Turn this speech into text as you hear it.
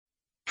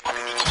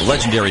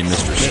legendary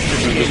Mr.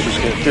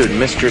 Skin. Dude,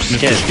 Mr.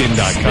 Skin.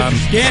 MrSkin.com.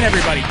 Skin,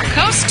 everybody.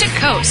 Coast to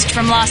coast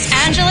from Los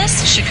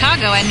Angeles,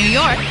 Chicago, and New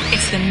York,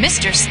 it's the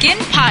Mr. Skin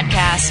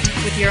Podcast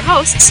with your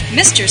hosts,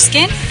 Mr.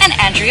 Skin and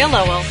Andrea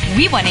Lowell.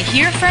 We want to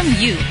hear from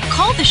you.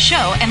 Call the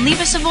show and leave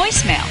us a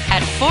voicemail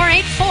at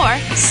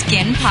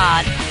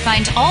 484-SKIN-POD.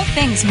 Find all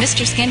things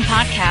Mr. Skin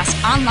Podcast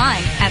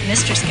online at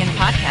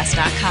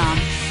MrSkinPodcast.com.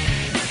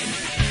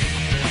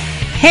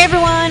 Hey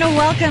everyone,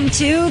 welcome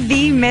to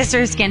the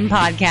Mr. Skin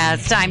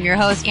Podcast. I'm your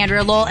host,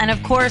 Andrea Lowell, and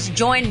of course,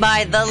 joined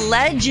by the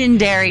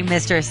legendary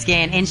Mr.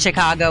 Skin in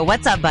Chicago.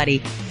 What's up, buddy?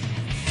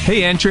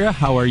 Hey, Andrea,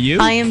 how are you?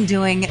 I am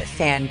doing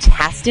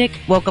fantastic.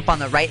 Woke up on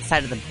the right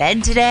side of the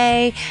bed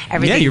today.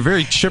 Yeah, you're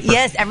very chipper.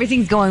 Yes,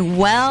 everything's going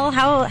well.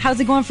 How's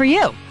it going for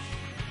you?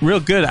 Real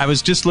good. I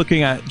was just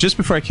looking at, just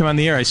before I came on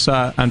the air, I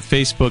saw on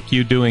Facebook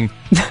you doing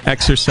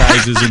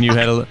exercises and you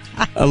had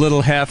a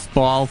little half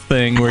ball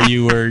thing where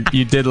you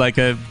did like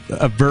a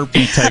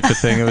burpee type of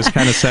thing. It was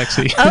kind of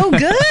sexy. Oh,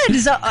 good.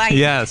 So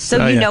yes.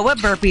 So you know what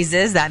burpees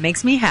is. That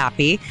makes me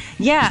happy.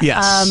 Yeah.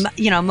 Yes.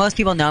 Most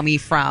people know me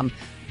from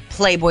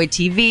Playboy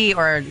TV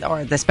or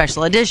the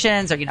special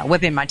editions or,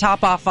 whipping my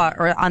top off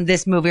or on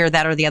this movie or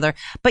that or the other.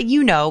 But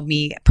you know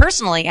me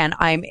personally, and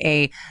I'm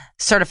a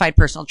certified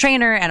personal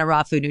trainer and a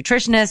raw food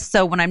nutritionist.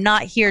 So when I'm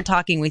not here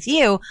talking with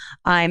you,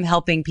 I'm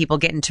helping people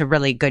get into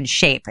really good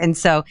shape. And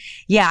so,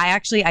 yeah,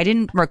 I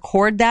didn't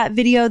record that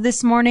video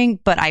this morning,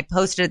 but I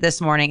posted it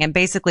this morning. And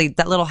basically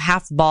that little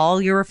half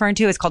ball you're referring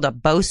to is called a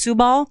Bosu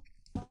ball.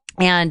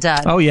 And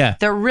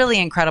they're really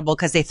incredible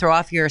because they throw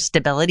off your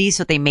stability,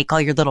 so they make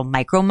all your little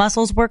micro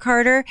muscles work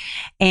harder.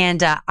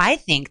 And I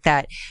think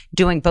that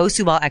doing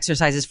Bosu ball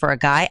exercises for a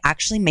guy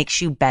actually makes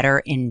you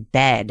better in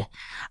bed.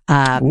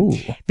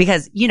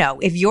 Because,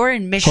 if you're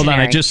in missionary... Hold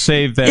on, I just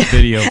saved that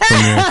video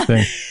from your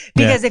thing.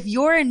 Because if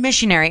you're in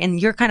missionary and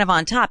you're kind of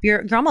on top,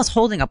 you're almost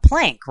holding a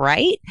plank,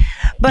 right?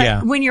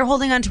 But when you're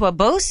holding onto a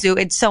Bosu,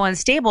 it's so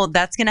unstable,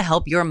 that's going to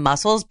help your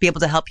muscles be able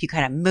to help you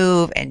kind of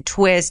move and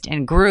twist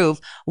and groove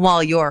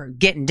while you're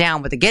getting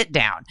down with a get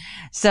down.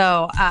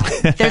 So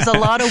there's a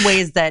lot of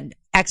ways that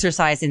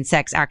exercise and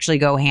sex actually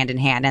go hand in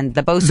hand. And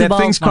the Bosu ball,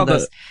 that thing's called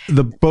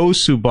the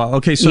Bosu ball.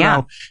 Okay, so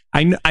now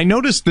I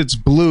noticed it's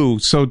blue.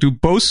 So do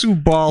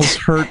Bosu balls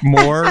hurt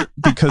more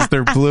because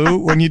they're blue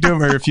when you do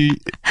them, or if you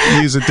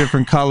use a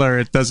different color,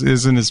 it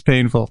isn't as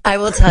painful? I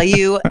will tell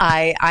you,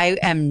 I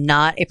am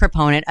not a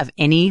proponent of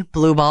any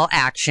blue ball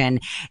action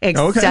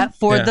except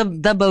for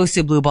the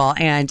Bosu blue ball,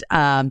 and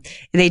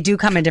they do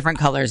come in different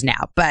colors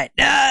now. But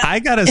I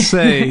gotta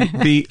say,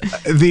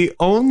 the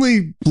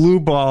only blue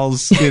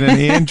balls in an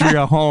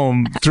Andrea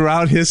home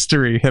throughout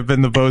history have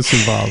been the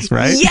Bosu balls,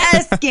 right?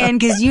 Yes, Skin,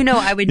 because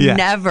I would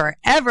never,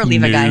 ever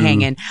leave a guy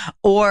hanging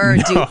or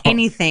do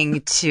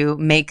anything to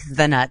make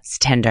the nuts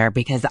tender,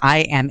 because I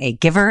am a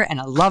giver and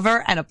a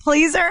lover and a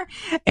pleaser,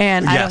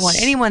 and I don't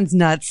want anyone's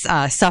nuts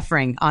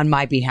suffering on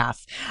my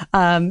behalf.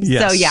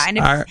 So yeah,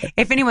 and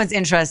if anyone's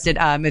interested,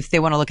 if they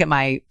want to look at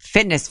my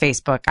fitness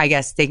Facebook, I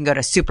guess they can go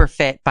to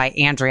Superfit by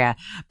Andrea,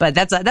 but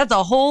that's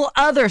a whole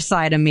other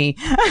side of me.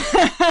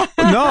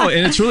 No,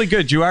 and it's really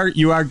good. You are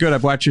good.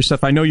 I've watched your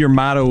stuff. I know your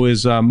motto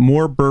is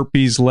more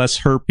burpees, less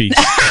herpes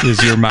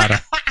is your motto.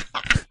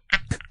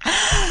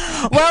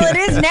 Well, it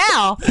is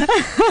now.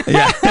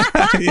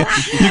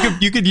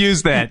 You could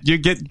use that.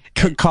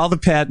 Call the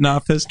patent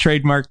office,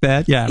 trademark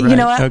that. Yeah, right. You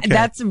know what? Okay.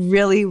 That's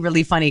really,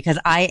 really funny, because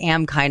I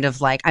am kind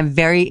of I'm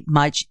very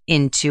much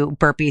into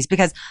burpees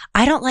because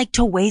I don't like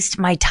to waste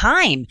my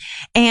time.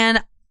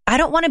 And I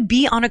don't want to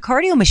be on a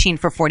cardio machine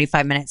for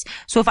 45 minutes.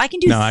 So if I can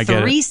do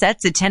 3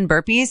 sets of 10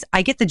 burpees,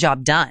 I get the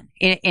job done,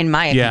 in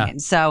my opinion.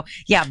 So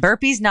yeah,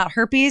 burpees, not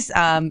herpes.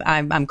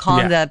 I'm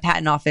calling the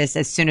patent office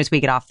as soon as we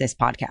get off this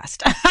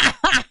podcast.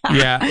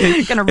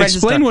 Gonna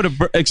explain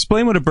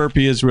what a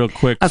burpee is real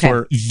quick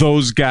for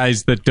those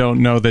guys that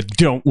don't know, that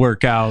don't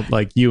work out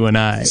like you and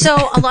I. So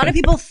a lot of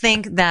people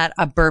think that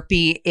a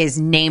burpee is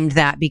named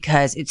that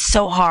because it's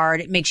so hard.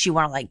 It makes you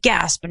want to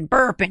gasp and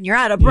burp and you're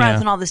out of breath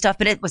and all this stuff.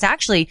 But it was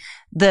actually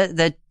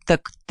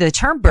the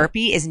term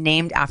burpee is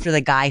named after the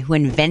guy who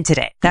invented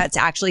it. That's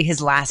actually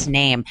his last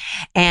name.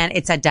 And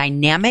it's a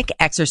dynamic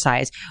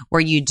exercise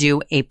where you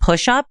do a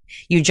push-up,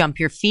 you jump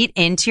your feet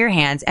into your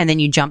hands, and then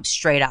you jump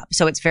straight up.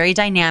 So it's very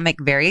dynamic,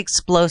 very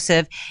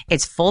explosive.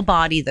 It's full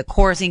body. The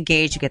core is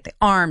engaged. You get the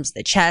arms,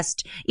 the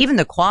chest, even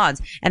the quads.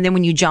 And then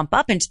when you jump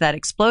up into that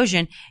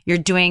explosion, you're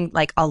doing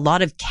a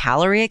lot of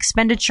calorie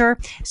expenditure.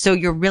 So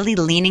you're really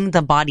leaning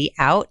the body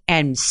out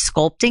and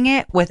sculpting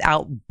it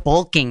without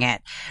bulking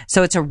it.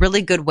 So it's a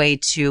really good way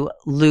to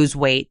lose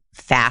weight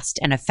fast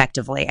and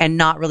effectively and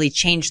not really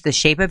change the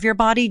shape of your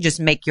body, just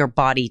make your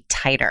body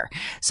tighter.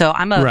 So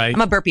I'm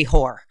a burpee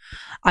whore.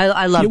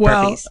 I love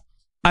burpees.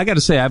 I got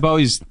to say, I've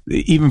always,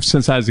 even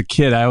since I was a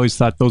kid, I always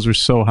thought those were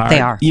so hard. They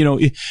are. You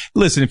know,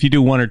 listen, if you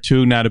do 1 or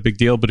 2, not a big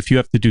deal. But if you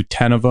have to do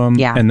 10 of them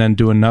and then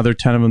do another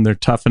 10 of them, they're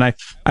tough. And I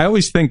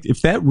always think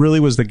if that really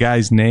was the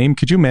guy's name,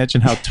 could you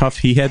imagine how tough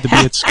he had to be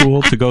at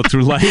school to go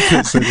through life?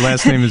 His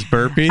last name is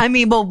Burpee. I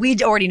mean, well, we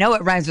already know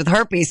it rhymes with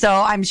herpes, so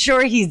I'm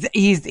sure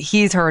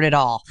he's heard it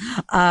all.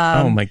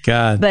 Oh my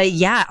God. But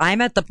yeah, I'm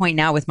at the point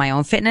now with my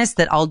own fitness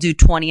that I'll do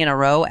 20 in a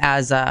row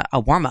as a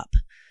warm up.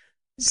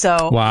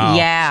 So,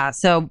 yeah.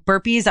 So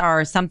burpees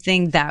are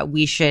something that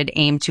we should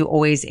aim to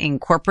always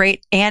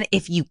incorporate. And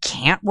if you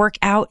can't work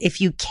out, if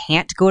you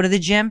can't go to the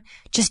gym,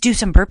 just do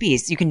some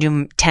burpees. You can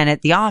do 10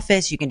 at the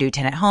office. You can do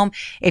 10 at home.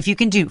 If you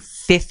can do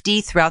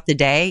 50 throughout the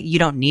day, you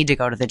don't need to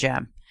go to the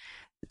gym.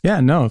 Yeah,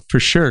 no, for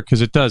sure.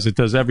 Because it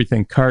does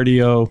everything.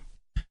 Cardio.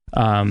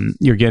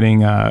 You're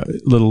getting a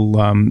little,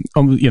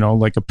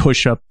 like a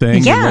push-up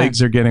thing. Yeah. Your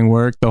legs are getting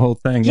worked, the whole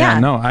thing. Yeah,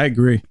 no, I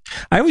agree.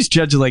 I always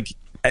judge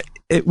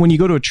when you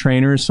go to a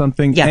trainer or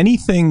something,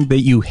 anything that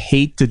you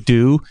hate to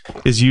do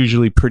is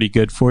usually pretty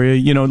good for you.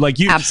 You know, like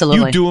you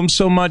do them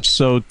so much.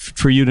 So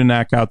for you to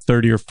knock out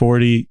 30 or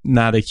 40,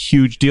 not a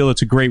huge deal.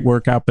 It's a great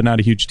workout, but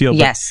not a huge deal.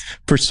 Yes.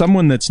 But for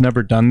someone that's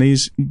never done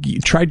these,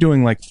 try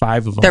doing like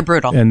 5 of them. They're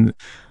brutal. And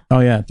oh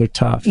yeah, they're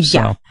tough. Yeah.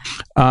 So,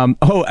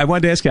 I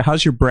wanted to ask you,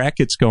 how's your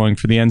brackets going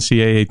for the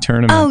NCAA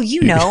tournament? Oh,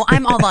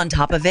 I'm all on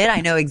top of it.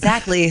 I know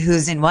exactly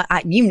who's in what.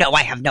 I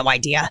have no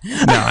idea.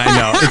 No, I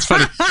know. It's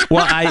funny.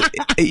 Well, I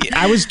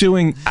was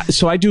doing,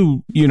 so I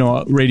do,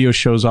 radio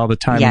shows all the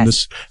time. Yes. And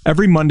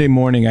every Monday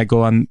morning I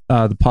go on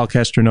the Paul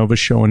Castronova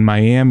show in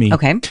Miami.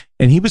 Okay.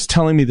 And he was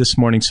telling me this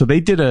morning, so they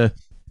did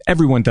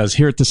everyone does.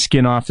 Here at the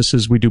Skin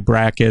offices, we do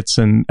brackets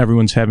and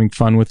everyone's having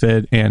fun with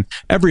it. And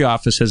every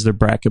office has their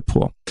bracket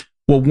pool.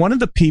 Well, one of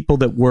the people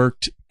that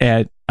worked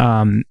at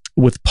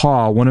with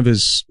Paul, one of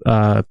his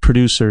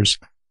producers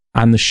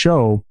on the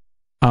show,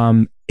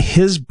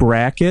 his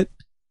bracket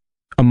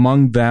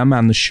among them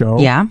on the show,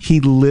 he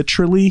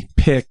literally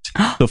picked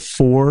the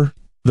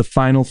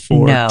final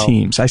 4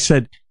 teams. I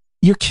said,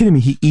 "You're kidding me?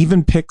 He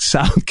even picked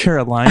South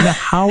Carolina?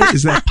 How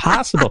is that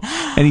possible?"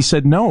 And he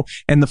said, "No."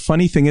 And the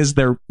funny thing is,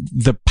 the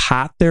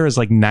pot there is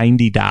like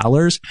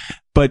 $90,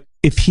 but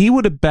if he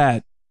would have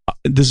bet.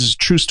 This is a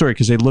true story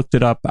because they looked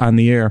it up on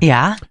the air.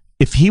 Yeah.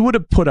 If he would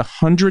have put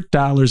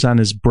 $100 on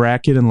his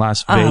bracket in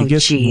Las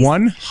Vegas,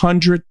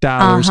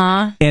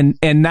 $100,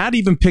 and not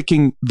even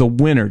picking the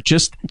winner,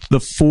 just the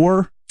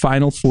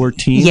final 4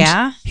 teams,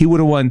 he would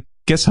have won.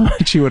 Guess how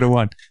much he would have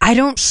won?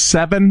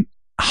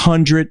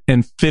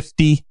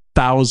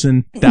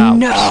 $750,000.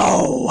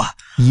 No.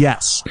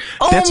 Yes.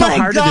 That's how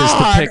hard it is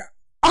to pick.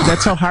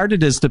 That's how hard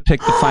it is to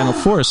pick the final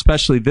 4,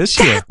 especially this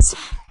year. That's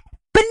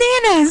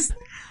bananas.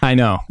 I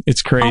know.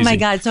 It's crazy. Oh my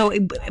God. So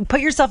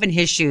put yourself in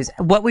his shoes.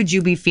 What would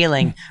you be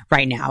feeling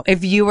right now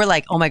if you were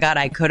like, oh my God,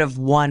 I could have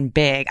won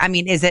big? I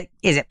mean, is it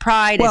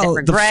pride? Is it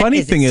regret? The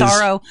funny thing is,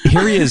 sorrow?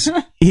 Here he is.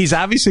 He's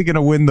obviously going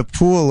to win the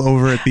pool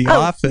over at the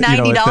office,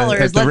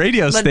 $90. At the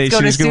radio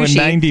station. He's going to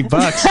win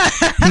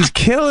 $90. He's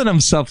killing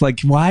himself.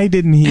 Like, why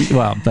didn't he?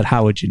 Well, but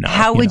how would you know?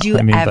 How would you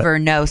ever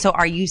know? So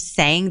are you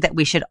saying that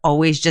we should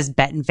always just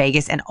bet in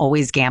Vegas and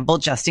always gamble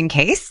just in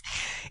case?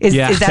 Is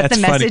that the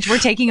message we're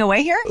taking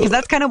away here? Because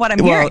that's kind of what I'm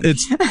hearing. Well,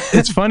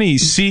 it's funny.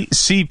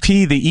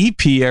 CP, the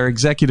EP, our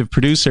executive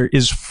producer,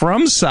 is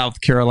from South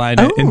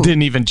Carolina and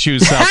didn't even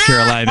choose South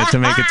Carolina to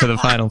make it to the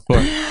Final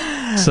 4.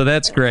 So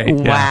that's great.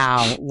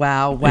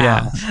 Wow.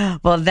 Yeah.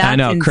 Well,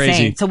 that's insane.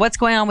 Crazy. So what's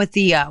going on with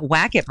the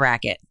Whack-It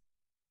bracket?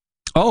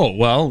 Oh,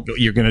 well,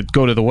 you're going to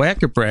go to the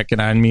Whack-It bracket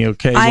on me,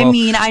 okay? I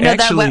mean, I know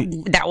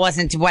that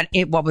wasn't what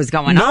was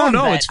going on.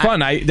 No, it's fun.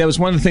 That was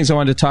one of the things I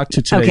wanted to talk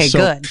to today. Okay,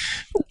 good.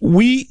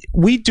 We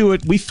do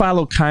it. We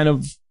follow kind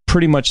of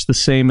pretty much the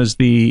same as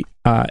the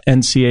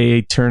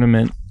NCAA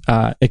tournament,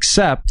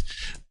 except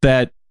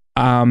that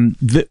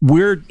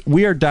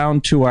we are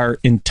down to our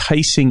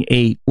enticing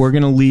 8. We're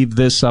going to leave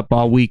this up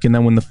all week, and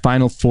then when the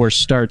Final 4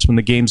 starts, when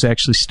the games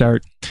actually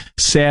start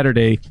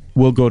Saturday,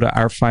 we'll go to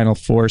our Final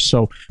 4.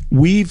 So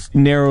we've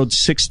narrowed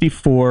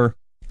 64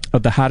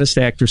 of the hottest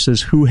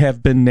actresses who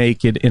have been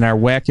naked in our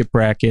Whack-It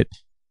bracket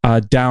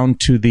down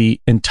to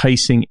the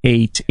enticing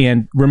 8.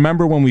 And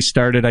remember when we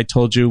started, I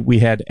told you we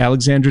had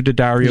Alexandra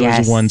Daddario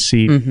as a 1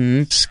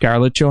 seed,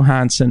 Scarlett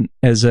Johansson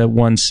as a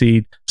 1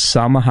 seed,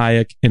 Salma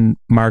Hayek, and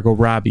Margot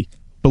Robbie.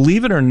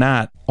 Believe it or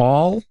not,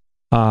 all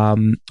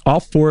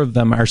 4 of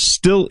them are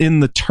still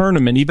in the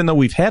tournament, even though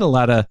we've had a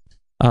lot of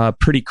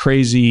pretty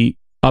crazy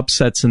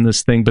upsets in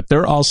this thing, but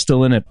they're all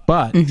still in it.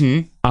 But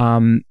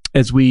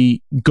as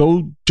we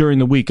go during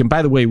the week, and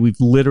by the way, we've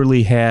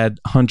literally had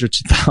hundreds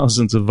of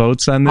thousands of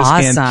votes on this.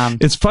 Awesome.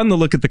 And it's fun to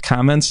look at the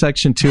comments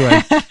section too.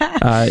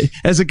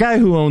 As a guy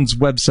who owns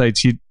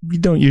websites, you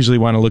don't usually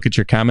want to look at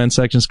your comment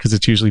sections because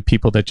it's usually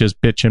people that just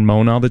bitch and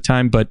moan all the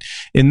time. But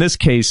in this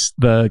case,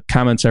 the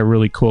comments are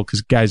really cool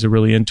because guys are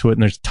really into it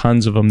and there's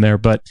tons of them there.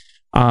 But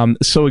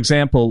so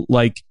example,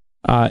 like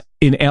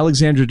in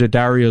Alexandra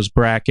Daddario's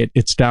bracket,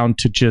 it's down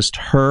to just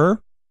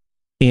her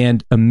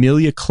and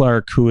Emilia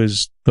Clarke, who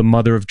is the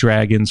mother of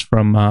dragons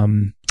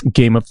from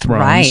Game of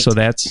Thrones. Right. So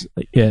that's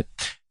it.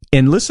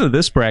 And listen to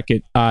this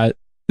bracket.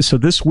 So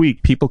this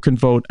week, people can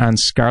vote on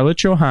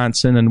Scarlett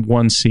Johansson and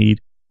 1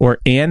 seed, or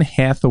Anne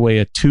Hathaway,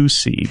 a 2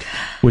 seed,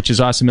 which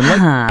is awesome.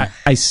 And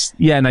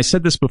and I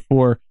said this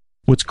before.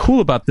 What's cool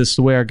about this,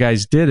 the way our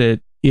guys did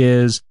it,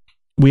 is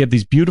we have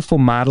these beautiful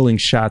modeling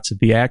shots of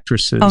the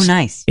actresses. Oh,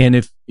 nice. And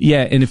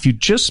if you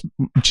just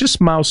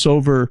mouse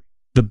over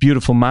the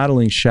beautiful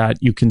modeling shot,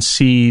 you can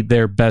see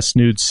their best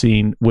nude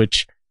scene,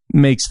 which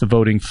makes the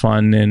voting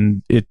fun,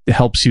 and it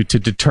helps you to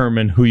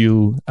determine who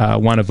you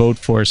want to vote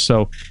for.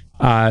 So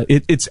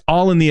it's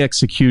all in the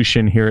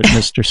execution here at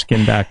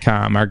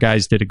MrSkin.com. Our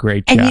guys did a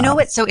great job. And you know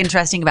what's so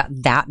interesting about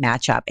that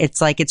matchup?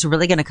 It's like it's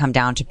really going to come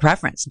down to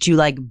preference. Do you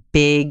like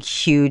big,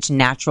 huge,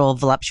 natural,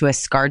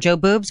 voluptuous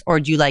ScarJo boobs, or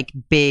do you like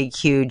big,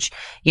 huge,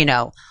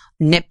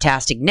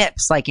 nip-tastic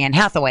nips like Anne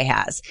Hathaway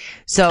has?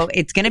 So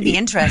it's going to be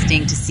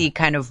interesting to see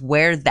kind of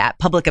where that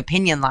public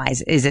opinion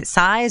lies. Is it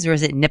size or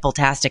is it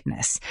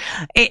nipple-tasticness?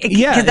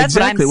 Yeah, that's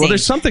exactly. what I'm seeing. Well,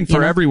 there's something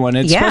for everyone,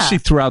 especially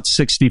throughout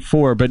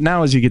 64. But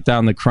now as you get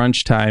down the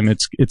crunch time,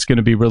 it's going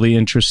to be really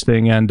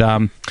interesting. And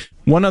the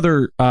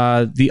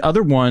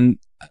other one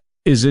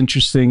is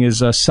interesting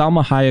is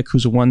Salma Hayek,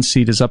 who's a 1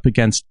 seed, is up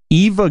against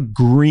Eva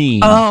Green.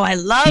 Oh, I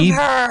love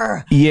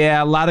her.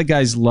 Yeah, a lot of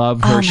guys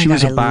love her. She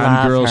was a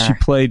Bond girl. She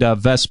played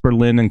Vesper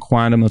Lynn in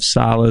Quantum of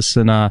Solace,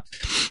 and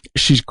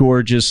she's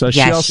gorgeous.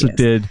 She also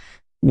did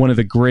one of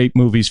the great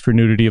movies for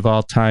nudity of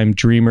all time,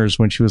 Dreamers,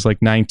 when she was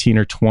like 19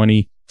 or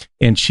 20.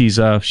 And she's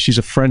a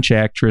French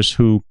actress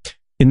who,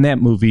 in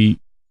that movie,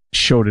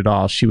 showed it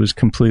all. She was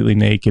completely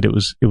naked. It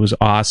was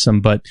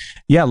awesome. But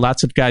yeah,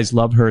 lots of guys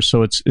love her.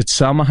 So it's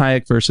Salma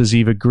Hayek versus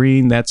Eva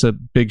Green. That's a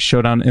big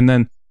showdown. And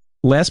then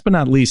last but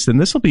not least, and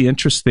this will be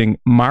interesting,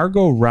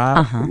 Margot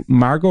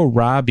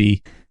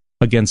Robbie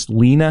against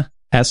Lena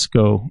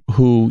Esco,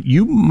 who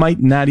you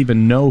might not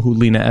even know who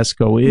Lena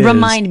Esco is.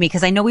 Remind me,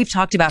 because I know we've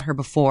talked about her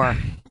before.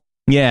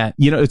 Yeah,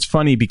 it's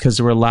funny because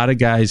there were a lot of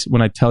guys,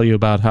 when I tell you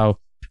about how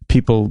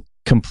people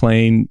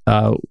complain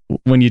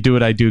when you do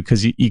what I do,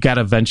 because you got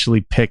to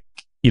eventually pick,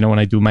 when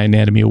I do my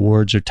Anatomy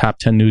Awards or top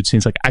 10 nude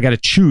scenes, like I got to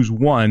choose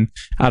one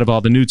out of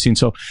all the nude scenes.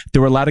 So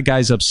there were a lot of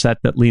guys upset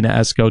that Lena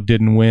Esco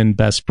didn't win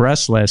Best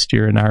Breast last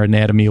year in our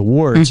Anatomy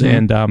Awards.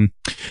 Mm-hmm. And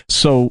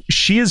so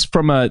she is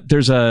from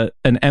there's an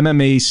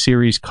MMA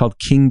series called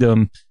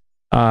Kingdom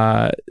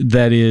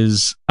that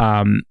is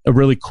a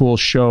really cool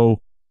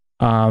show.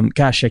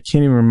 Gosh, I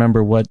can't even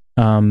remember what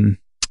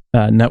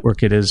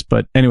network it is,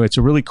 but anyway, it's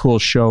a really cool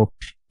show.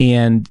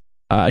 And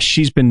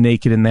she's been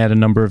naked in that a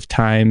number of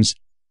times,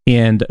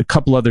 and a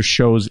couple other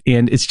shows.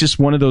 And it's just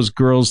one of those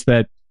girls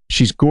that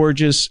she's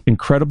gorgeous,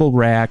 incredible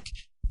rack.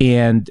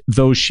 And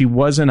though she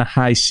wasn't a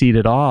high seed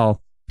at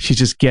all, she's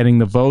just getting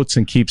the votes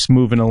and keeps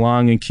moving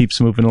along.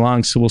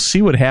 So we'll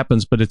see what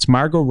happens. But it's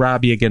Margot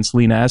Robbie against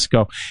Lena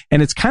Esco.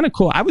 And it's kind of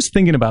cool. I was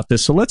thinking about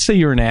this. So let's say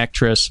you're an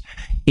actress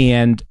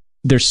and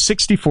there's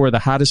 64 of the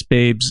hottest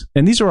babes.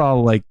 And these are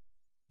all like,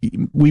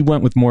 we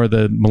went with more of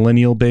the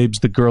millennial babes,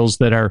 the girls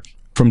that are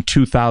from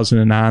 2000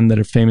 and on that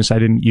are famous. I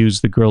didn't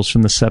use the girls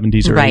from the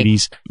 70s or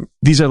 80s.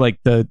 These are like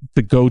the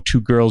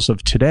go-to girls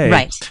of today.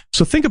 Right.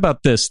 So think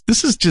about this.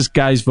 This is just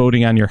guys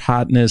voting on your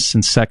hotness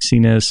and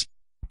sexiness.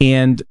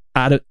 And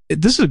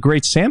this is a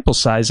great sample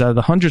size. Out of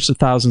the hundreds of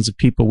thousands of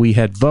people we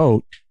had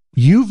vote,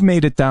 you've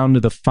made it down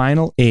to the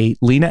final 8.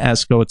 Lena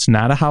Esco, it's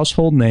not a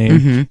household name.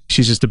 Mm-hmm.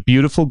 She's just a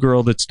beautiful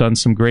girl that's done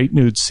some great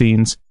nude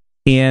scenes.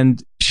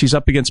 And she's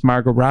up against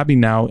Margot Robbie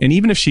now. And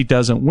even if she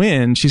doesn't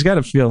win, she's got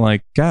to feel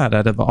like, God,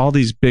 out of all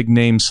these big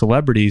name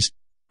celebrities,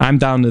 I'm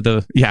down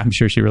to I'm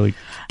sure she really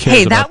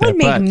cares about that. Hey, that would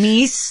make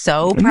me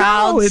so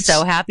proud,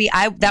 so happy.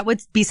 That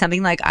would be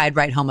something like I'd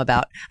write home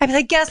about. I'd be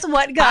like, guess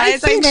what,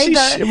 guys? I made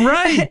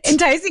the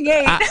enticing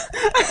 8.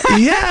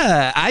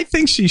 Yeah, I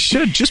think she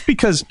should, just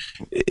because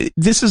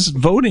this is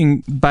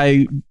voting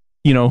by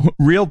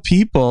real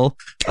people.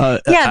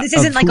 This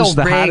isn't like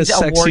a rigged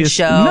award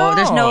show. No,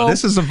 there's no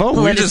this is a vote.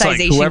 politicization We're just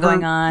like, whoever,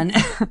 going on.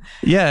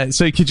 Yeah,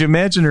 so could you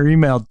imagine her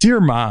email?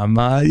 Dear Mom,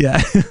 I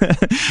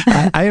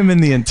am in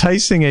the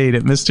enticing 8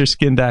 at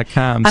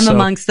MrSkin.com. I'm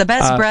amongst the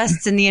best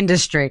breasts in the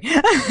industry.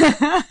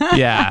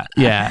 Yeah.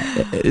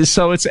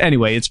 So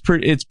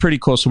it's pretty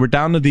cool. So we're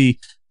down to the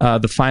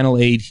final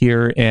 8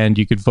 here, and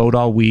you could vote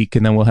all week,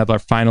 and then we'll have our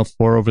final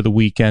 4 over the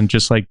weekend,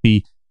 just like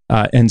the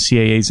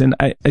NCAAs. And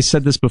I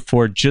said this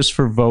before, just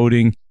for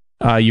voting,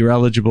 you're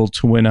eligible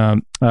to win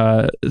a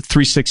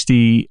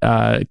 360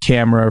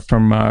 camera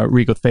from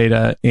Regal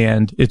Theta,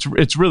 and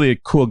it's really a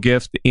cool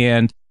gift,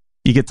 and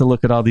you get to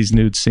look at all these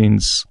nude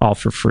scenes all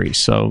for free.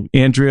 So,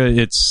 Andrea,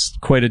 it's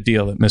quite a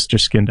deal at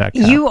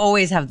MrSkin.com. You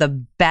always have the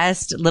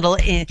best little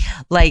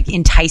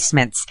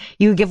enticements.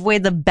 You give away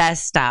the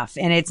best stuff,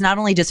 and it's not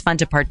only just fun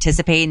to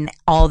participate in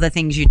all the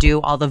things you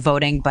do, all the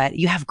voting, but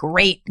you have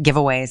great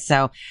giveaways.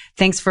 So,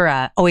 thanks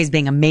for always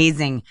being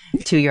amazing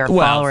to your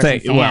followers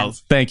and fans. Well,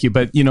 thank you.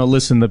 But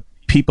listen, the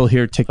people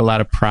here take a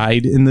lot of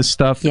pride in this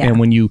stuff, and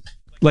when you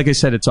like I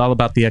said, it's all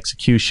about the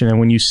execution. And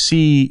when you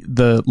see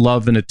the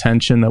love and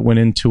attention that went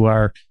into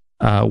our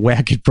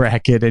Whack It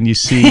bracket, and you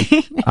see,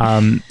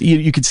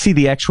 you could see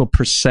the actual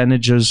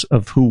percentages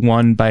of who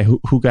won by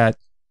who got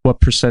what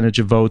percentage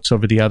of votes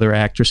over the other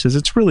actresses.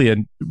 It's really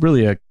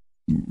a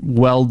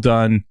well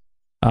done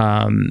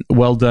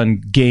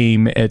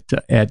game at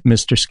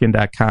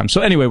MrSkin.com.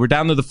 So anyway, we're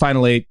down to the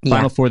final 8,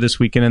 final 4 this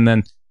weekend, and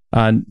then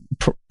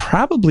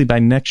probably by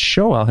next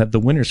show I'll have the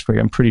winners for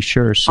you. I'm pretty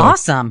sure. So,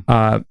 awesome.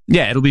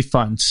 Yeah, it'll be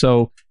fun.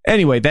 So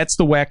anyway, that's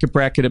the Whack It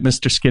bracket at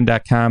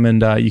MrSkin.com,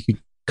 and you can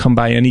come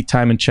by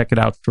anytime and check it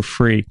out for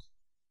free.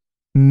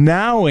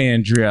 Now,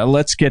 Andrea,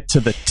 let's get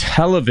to the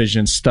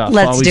television stuff.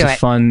 Let's do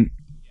it.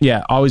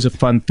 Always a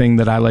fun thing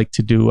that I like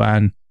to do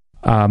on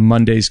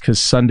Mondays, because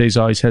Sundays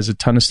always has a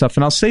ton of stuff.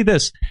 And I'll say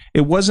this,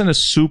 it wasn't a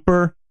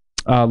super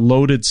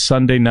loaded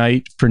Sunday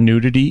night for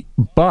nudity,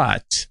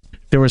 but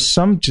there's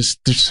some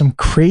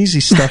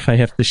crazy stuff I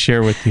have to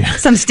share with you.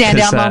 Some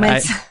standout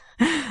moments.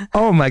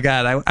 Oh my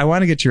God, I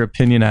want to get your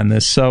opinion on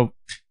this. So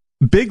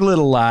Big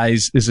Little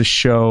Lies is a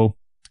show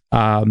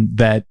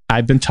that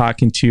I've been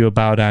talking to you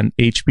about on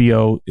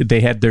HBO.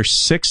 They had their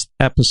 6th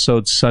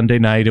episode Sunday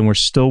night, and we're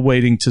still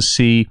waiting to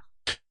see.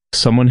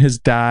 Someone has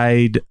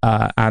died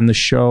on the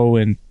show,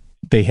 and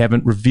they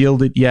haven't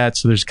revealed it yet.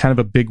 So there's kind of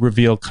a big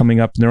reveal coming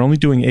up. And they're only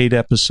doing 8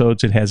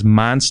 episodes. It has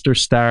monster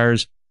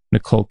stars: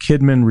 Nicole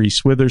Kidman,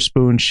 Reese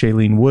Witherspoon,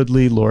 Shailene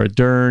Woodley, Laura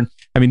Dern.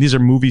 I mean, these are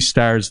movie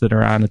stars that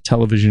are on a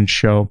television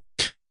show.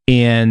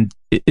 And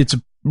it's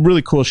a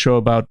really cool show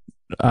about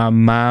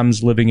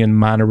moms living in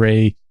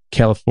Monterey,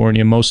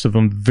 California, most of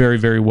them very,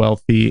 very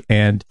wealthy,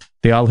 and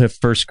they all have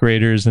first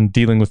graders and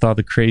dealing with all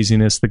the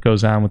craziness that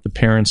goes on with the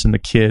parents and the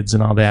kids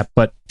and all that.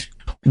 But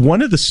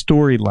one of the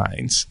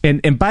storylines,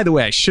 and by the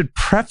way, I should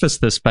preface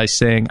this by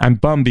saying I'm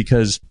bummed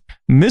because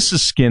Mrs.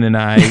 Skin and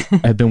I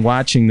have been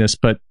watching this,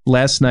 but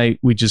last night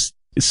we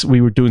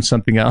were doing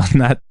something else,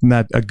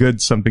 not a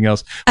good something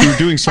else. We were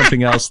doing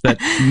something else that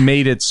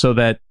made it so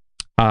that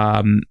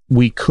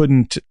we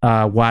couldn't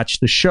watch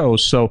the show.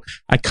 So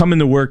I come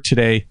into work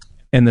today,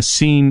 and the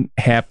scene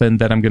happened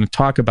that I'm going to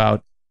talk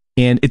about.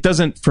 And it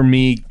doesn't, for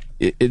me,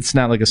 it's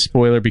not like a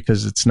spoiler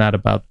because it's not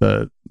about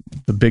the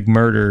big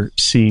murder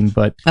scene.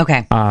 But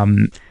okay.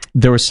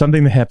 There was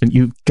something that happened.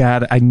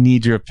 I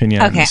need your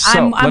opinion on this.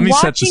 So, I'm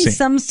watching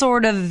some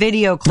sort of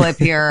video clip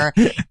here,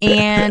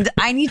 and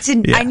I need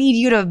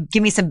you to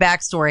give me some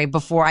backstory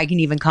before I can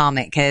even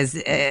comment. Because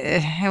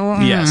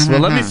yes, well,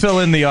 let me fill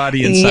in the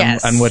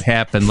audience on what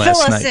happened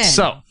last night.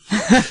 So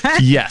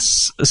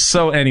yes.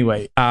 So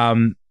anyway,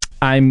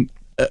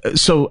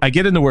 so I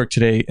get into work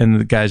today, and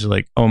the guys are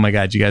like, "Oh my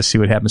God, you guys see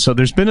what happened?" So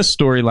there's been a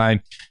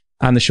storyline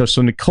on the show.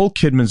 So Nicole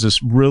Kidman's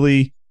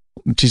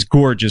she's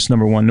gorgeous,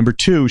 number one. Number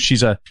two,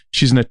 she's an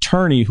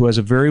attorney who has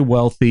a very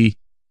wealthy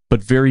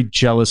but very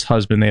jealous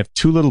husband. They have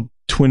 2 little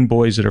twin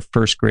boys that are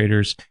first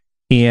graders,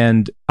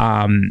 and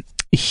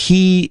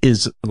he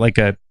is like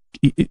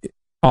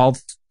all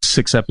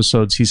 6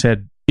 episodes he's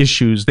had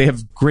issues. They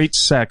have great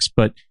sex,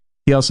 but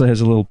he also has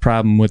a little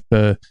problem with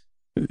the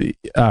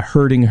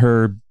hurting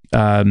her,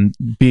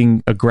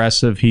 being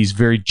aggressive. He's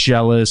very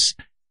jealous,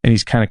 and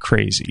he's kind of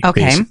crazy,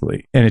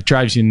 basically. And it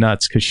drives you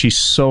nuts because she's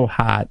so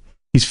hot.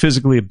 He's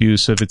physically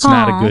abusive. It's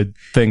not a good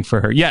thing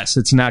for her. Yes,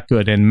 it's not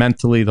good. And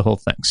mentally, the whole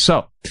thing.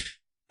 So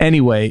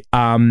anyway,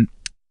 I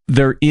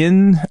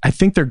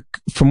think they're,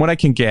 from what I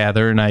can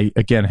gather, and I,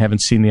 again, haven't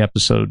seen the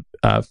episode,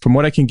 from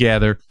what I can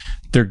gather,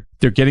 they're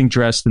getting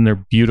dressed in their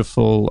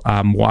beautiful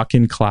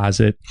walk-in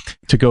closet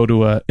to go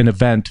to an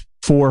event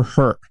for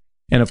her.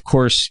 And of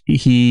course,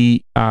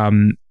 he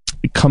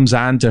comes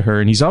on to her,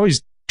 and he's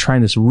always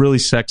trying this really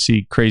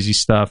sexy, crazy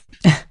stuff.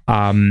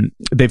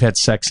 They've had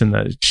sex in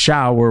the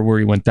shower where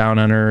he went down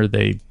on her.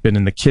 They've been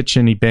in the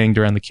kitchen. He banged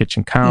her on the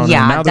kitchen counter.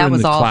 Yeah, now that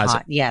was all closet.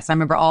 hot. Yes, I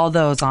remember all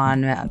those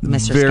on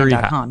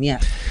MrSkin.com. Yeah.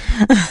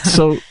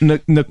 So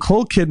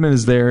Nicole Kidman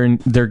is there, and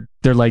they're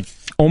like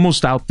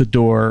almost out the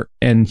door,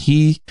 and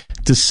he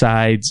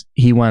decides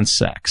he wants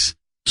sex.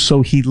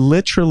 So he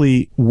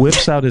literally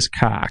whips out his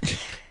cock,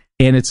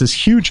 and it's this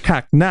huge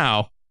cock.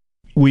 Now,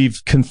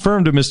 we've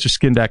confirmed to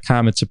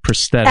MrSkin.com it's a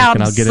prosthetic,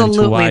 and I'll get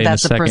into why in a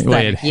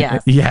second.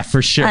 Yeah,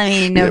 for sure. I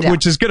mean, no doubt.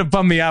 Which is going to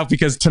bum me out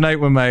because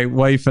tonight when my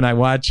wife and I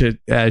watch it,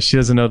 she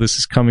doesn't know this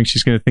is coming.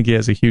 She's going to think he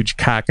has a huge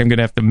cock. I'm going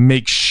to have to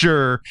make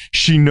sure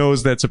she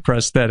knows that's a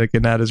prosthetic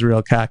and not his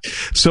real cock.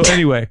 So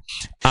anyway,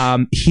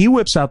 he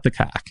whips out the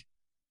cock,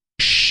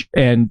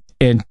 and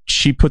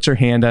she puts her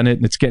hand on it,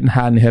 and it's getting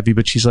hot and heavy,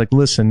 but she's like,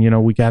 listen,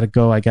 we got to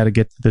go. I got to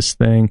get to this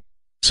thing.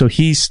 So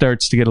he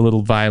starts to get a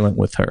little violent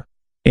with her,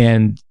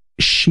 and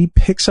she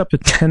picks up a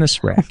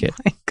tennis racket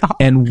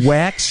and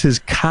whacks his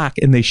cock,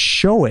 and they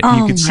show it.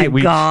 You can see it.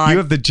 You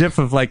have the gif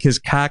of like his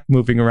cock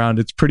moving around.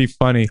 It's pretty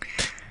funny.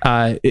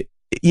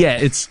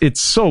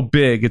 It's so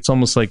big. It's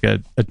almost like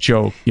a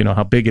joke,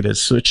 how big it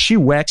is. So she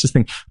whacks this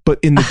thing. But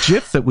in the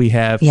gif that we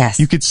have,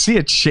 you could see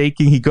it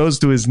shaking. He goes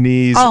to his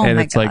knees, and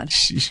it's like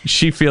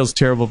she feels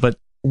terrible. But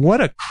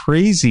what a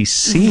crazy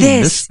scene.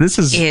 This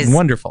is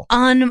wonderful.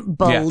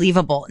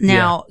 Unbelievable.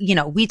 Yeah.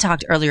 Now, we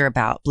talked earlier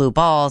about blue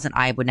balls and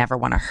I would never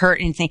want to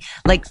hurt anything.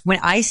 Like when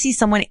I see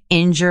someone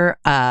injure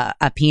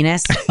a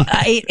penis,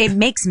 it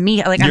makes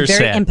me like, I'm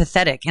very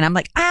empathetic and I'm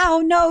like,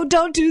 ow, no,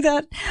 don't do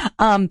that.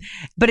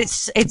 But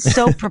it's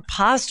so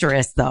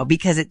preposterous though,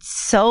 because it's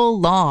so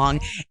long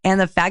and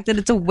the fact that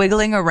it's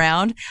wiggling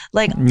around,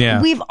 like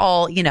we've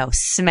all,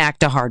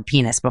 smacked a hard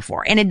penis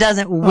before and it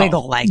doesn't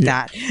wiggle like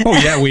that. Oh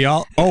yeah, we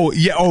all,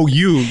 you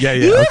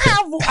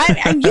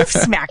have, you've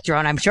smacked your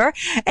own, I'm sure.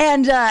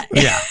 And,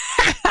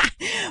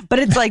 but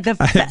it's like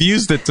I've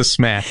used it to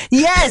smack.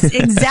 Yes,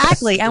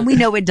 exactly. And we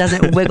know it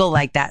doesn't wiggle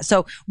like that.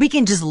 So we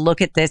can just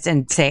look at this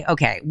and say,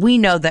 okay, we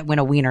know that when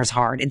a wiener's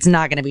hard, it's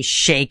not going to be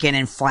shaking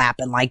and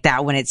flapping like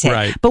that when it's hit.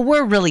 Right. But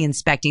we're really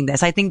inspecting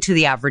this. I think to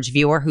the average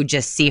viewer who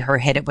just see her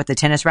hit it with the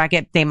tennis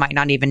racket, they might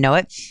not even know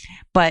it.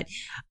 But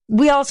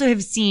we also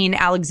have seen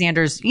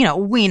Alexander's,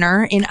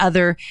 wiener in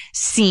other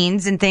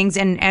scenes and things.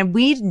 And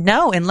we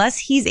know unless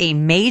he's a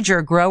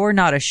major grower,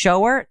 not a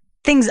shower,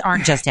 things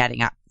aren't just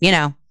adding up,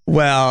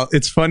 Well,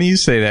 it's funny you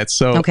say that.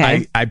 So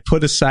I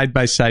put a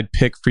side-by-side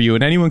pic for you,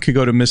 and anyone could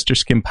go to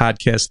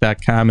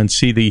MrSkinPodcast.com and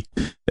see the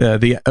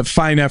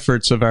fine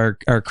efforts of our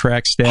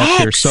crack staff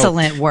here.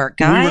 Excellent work,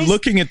 guys. We were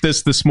looking at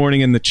this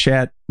morning in the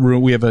chat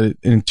room. We have an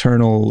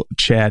internal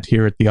chat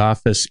here at the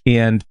office,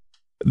 and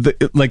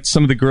like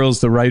some of the girls,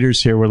 the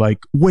writers here were like,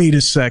 wait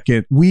a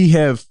second, we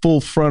have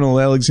full frontal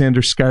Alexander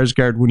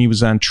Skarsgård when he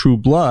was on True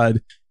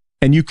Blood,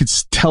 and you could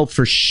tell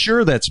for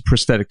sure that's a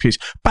prosthetic piece.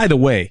 By the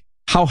way,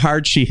 how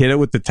hard she hit it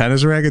with the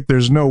tennis racket,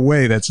 there's no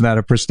way that's not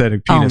a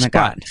prosthetic penis. Oh my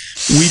God.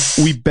 But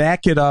we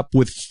back it up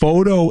with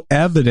photo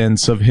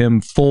evidence of him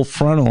full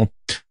frontal,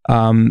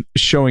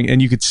 showing, and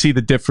you could see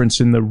the difference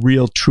in the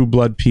real True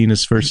Blood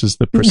penis versus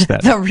the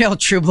prosthetic. The real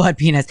True Blood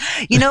penis.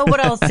 You know what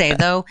I'll say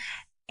though?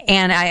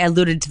 And I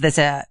alluded to this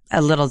a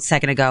little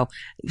second ago.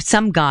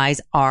 Some guys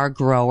are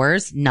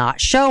growers,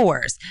 not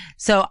showers.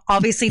 So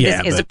obviously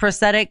this is a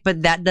prosthetic,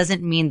 but that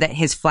doesn't mean that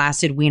his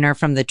flaccid wiener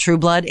from the True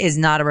Blood is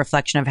not a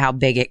reflection of how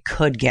big it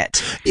could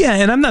get. Yeah,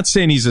 and I'm not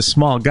saying he's a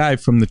small guy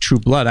from the True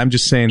Blood. I'm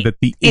just saying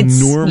that the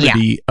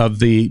enormity of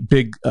the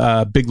Big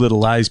Little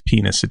Lies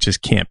penis, it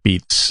just can't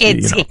be.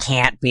 It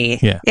can't be.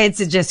 Yeah.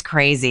 It's just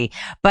crazy.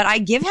 But I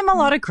give him a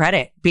lot of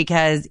credit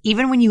because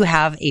even when you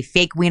have a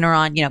fake wiener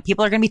on,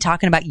 people are going to be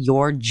talking about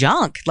your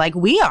junk like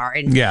we are.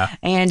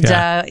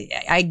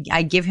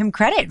 I give him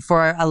credit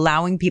for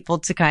allowing people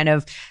to kind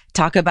of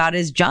talk about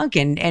his junk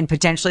and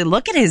potentially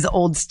look at his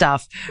old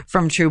stuff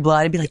from True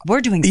Blood and be like,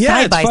 we're doing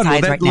side by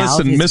sides right now.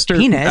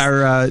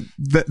 Listen,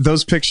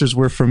 those pictures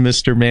were from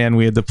Mr. Man.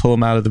 We had to pull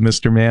them out of the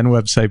Mr. Man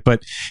website.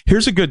 But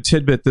here's a good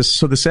tidbit.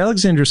 This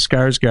Alexander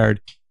Skarsgård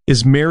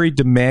is married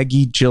to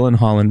Maggie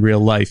Gyllenhaal in real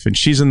life, and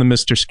she's in the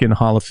Mr. Skin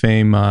Hall of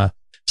Fame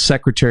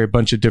secretary, a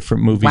bunch of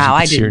different movies. Wow,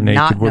 I did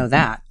not know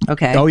that.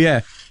 Okay. Oh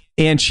yeah,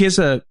 and she has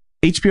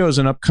HBO has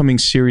an upcoming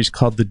series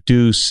called The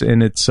Deuce,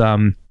 and it's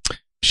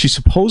she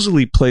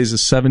supposedly plays a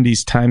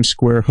 70s Times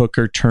Square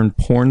hooker turned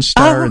porn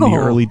star in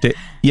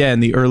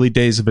the early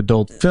days of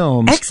adult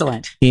films.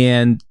 Excellent.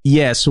 And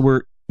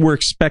so we're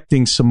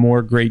expecting some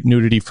more great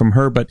nudity from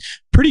her, but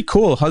pretty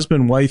cool.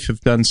 Husband and wife have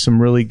done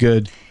some really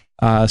good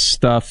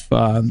stuff,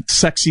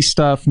 sexy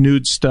stuff,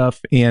 nude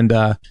stuff, and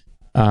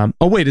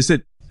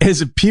is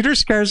it Peter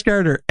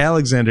Skarsgård or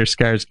Alexander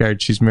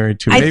Skarsgård she's married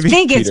to? I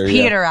think it's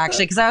Peter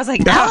actually, because I was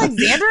like,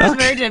 Alexander is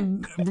married to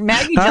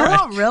Maggie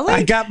Gyllenhaal? Really?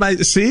 I got my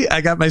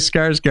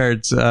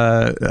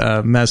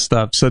Skarsgårds messed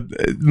up. So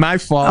my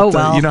fault. Oh,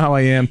 well. You know how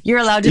I am. You're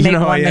allowed to make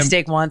one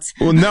mistake once.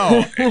 Well,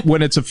 no.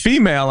 When it's a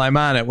female, I'm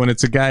on it. When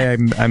it's a guy,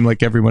 I'm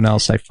like everyone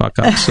else. I fuck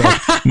up. So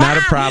not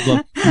a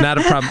problem. Not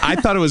a problem. I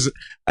thought it was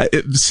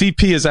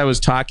CP as I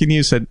was talking to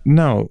you said,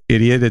 no,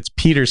 idiot. It's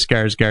Peter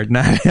Skarsgård,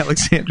 not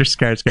Alexander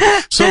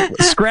Skarsgård. So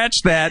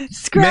scratch that.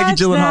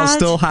 Maggie Gyllenhaal's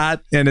still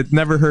hot, and it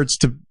never hurts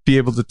to be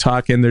able to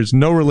talk, and there's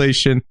no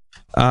relation.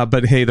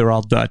 But hey, they're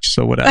all Dutch,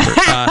 so whatever.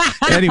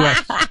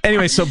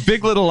 Anyway, so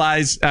Big Little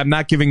Lies, I'm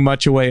not giving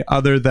much away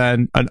other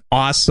than an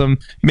awesome,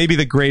 maybe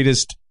the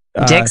greatest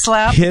dick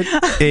slap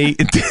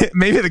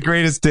maybe the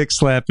greatest dick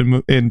slap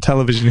in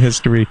television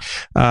history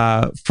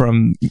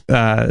from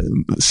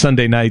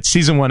Sunday night,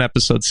 season 1,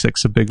 episode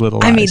 6 of Big Little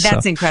Lies. I mean,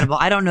 that's incredible.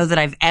 I don't know that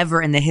I've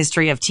ever in the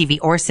history of TV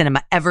or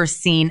cinema ever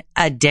seen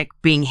a dick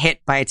being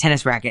hit by a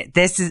tennis racket.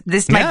 This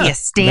might be a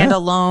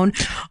standalone,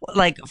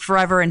 like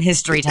forever in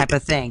history type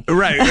of thing.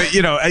 Right.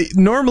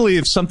 Normally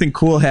if something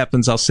cool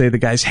happens, I'll say to the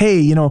guys,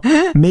 hey,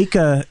 make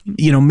a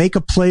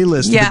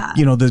playlist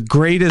of, the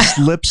greatest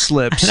lip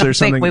slips or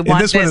something. We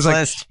want this one is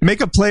like,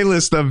 make a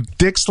playlist of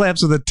dick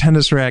slaps with a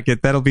tennis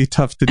racket. That'll be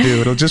tough to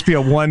do. It'll just be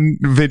a one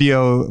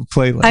video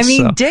playlist. I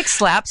mean, dick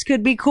slaps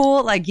could be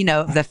cool, like,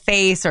 the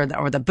face or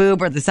the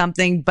boob or the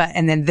something,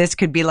 and then this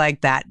could be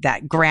like that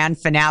grand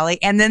finale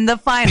and then the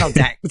final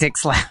dick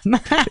slap.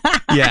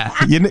 Yeah.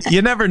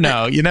 You never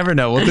know. You never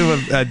know. We'll do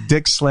a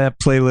dick slap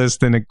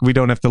playlist, and we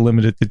don't have to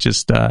limit it to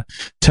just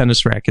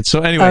tennis rackets.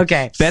 So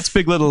anyway, that's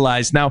Big Little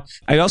Lies. Now,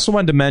 I also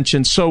wanted to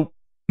mention, so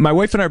my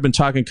wife and I have been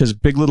talking because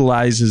Big Little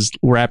Lies is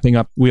wrapping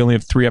up. We only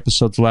have 3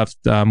 episodes left.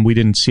 We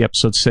didn't see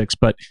episode 6,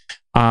 but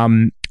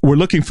we're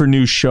looking for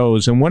new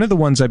shows. And one of the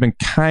ones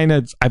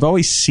I've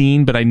always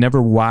seen, but I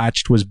never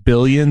watched was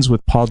Billions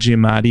with Paul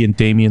Giamatti and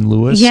Damian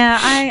Lewis. Yeah,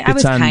 I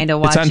was kind of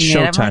watching it.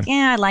 I'm like,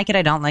 yeah, I like it.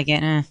 I don't like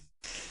it.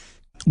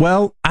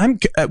 Well,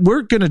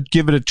 we're going to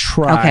give it a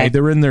try. Okay.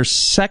 They're in their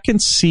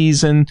 2nd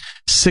season,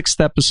 6th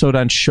episode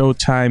on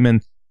Showtime.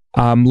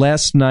 And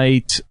last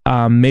night,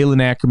 Malin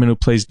Ackerman, who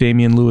plays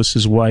Damian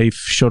Lewis's wife,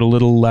 showed a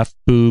little left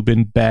boob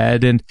in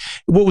bed. And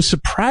what was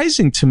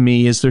surprising to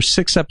me is they're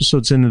 6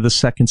 episodes into the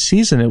 2nd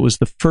season. It was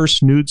the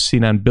first nude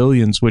scene on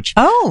Billions, which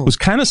was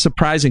kind of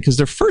surprising because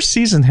their first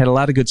season had a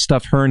lot of good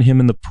stuff, her and him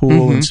in the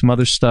pool and some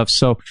other stuff.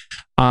 So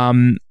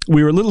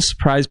we were a little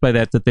surprised by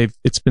that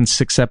it's been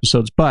 6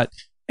 episodes. But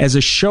as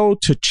a show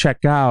to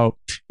check out,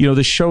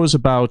 the show is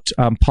about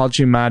Paul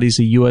Giamatti's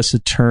a U.S.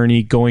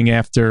 attorney going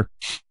after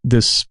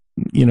this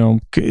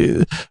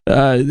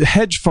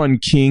hedge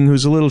fund king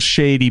who's a little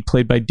shady,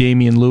 played by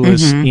Damian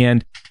Lewis,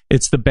 and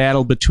it's the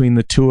battle between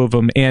the two of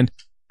them. And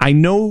I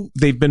know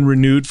they've been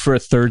renewed for a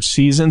 3rd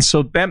season,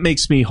 so that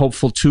makes me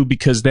hopeful too,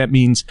 because that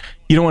means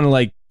you don't want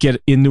to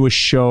get into a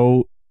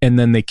show and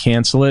then they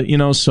cancel it,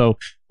 so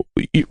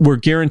we're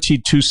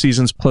guaranteed 2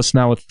 seasons plus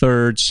now a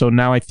 3rd. So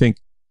now I think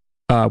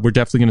we're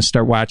definitely going to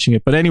start watching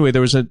it. But anyway,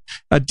 there was a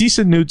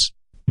decent nude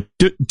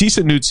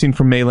scene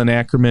from Malin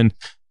Ackerman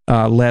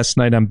last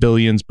night on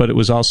Billions, but it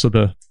was also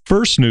the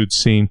first nude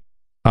scene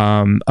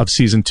of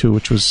season 2,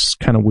 which was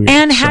kind of weird.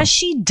 And has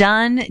she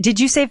done?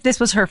 Did you say if this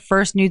was her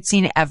first nude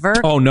scene ever?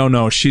 Oh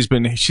no, she's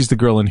the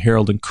girl in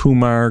Harold and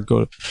Kumar.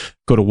 Go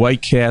to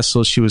White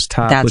Castle. She was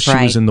topless. That's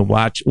right. She was in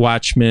the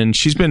Watchmen.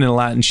 She's been in a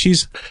lot, and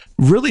she's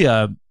really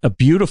a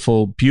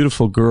beautiful,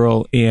 beautiful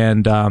girl,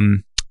 and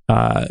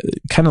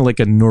kind of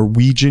like a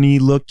Norwegian-y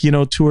look,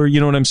 to her.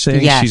 You know what I'm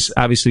saying? Yes. She's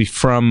obviously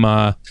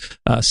from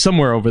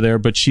somewhere over there,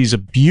 but she's a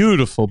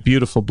beautiful,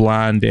 beautiful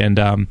blonde. And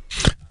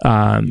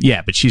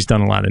but she's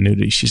done a lot of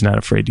nudity. She's not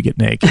afraid to get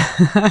naked.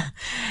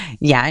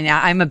 Yeah, and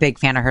I'm a big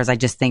fan of hers. I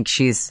just think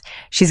she's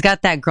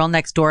got that girl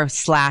next door /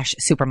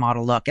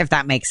 supermodel look, if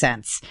that makes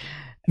sense.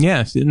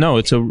 Yeah,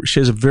 no, she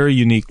has a very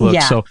unique look.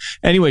 Yeah. So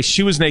anyway,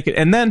 she was naked.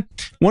 And then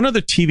one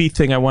other TV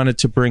thing I wanted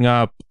to bring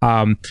up.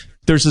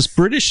 There's this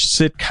British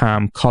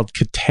sitcom called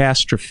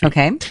Catastrophe.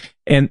 Okay.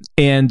 And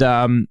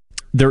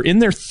they're in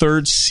their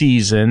 3rd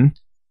season,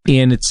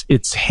 and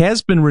it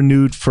has been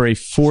renewed for a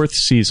 4th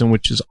season,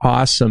 which is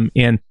awesome.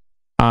 And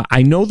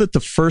I know that the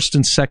 1st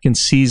and 2nd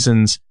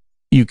seasons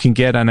you can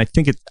get on,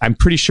 I'm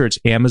pretty sure it's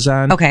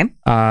Amazon. Okay.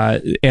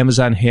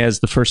 Amazon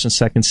has the 1st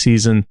and 2nd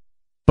season,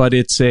 but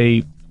it's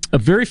a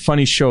very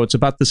funny show. It's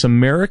about this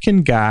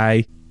American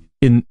guy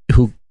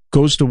who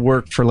goes to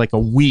work for like a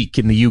week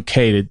in the UK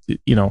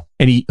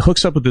and he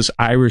hooks up with this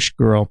Irish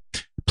girl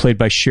played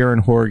by Sharon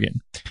Horgan,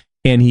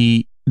 and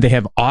they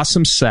have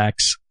awesome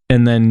sex,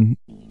 and then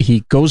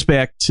he goes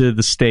back to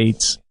the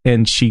States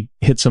and she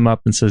hits him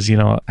up and says,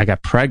 I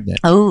got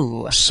pregnant.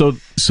 Oh. So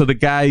the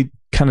guy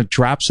kind of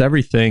drops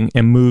everything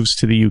and moves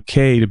to the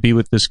UK to be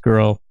with this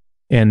girl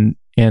and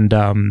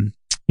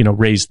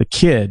raise the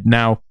kid.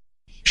 Now,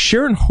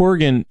 Sharon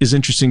Horgan is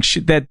interesting.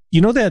 That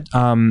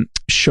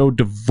show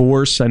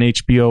Divorce on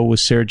HBO with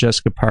Sarah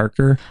Jessica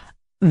Parker?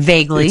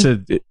 Vaguely.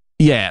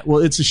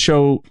 It's a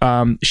show.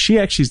 She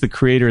actually is the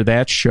creator of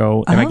that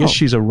show, and I guess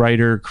she's a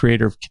writer,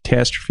 creator of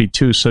Catastrophe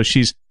too. So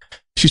she's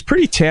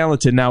pretty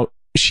talented. Now,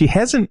 she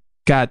hasn't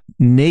got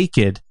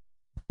naked,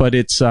 but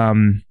it's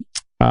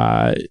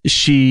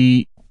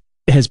she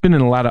has been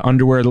in a lot of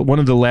underwear. One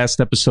of the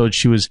last episodes,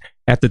 she was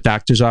at the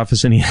doctor's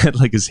office and he had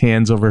like his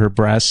hands over her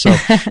breast. So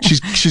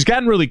she's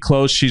gotten really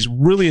close. She's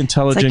really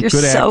intelligent, it's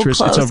like, good you're actress.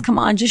 So close. Come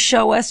on, just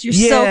show us. You're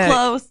so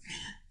close.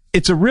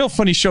 It's a real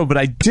funny show, but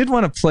I did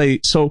want to play.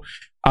 So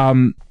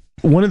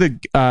one of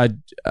the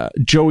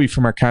Joey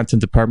from our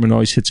content department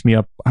always hits me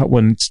up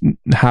when it's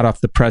hot off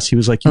the press. He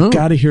was like, "You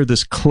got to hear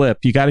this clip.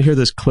 You got to hear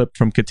this clip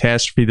from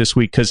Catastrophe this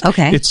week because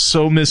it's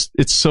so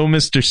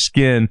Mr.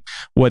 Skin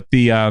what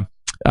the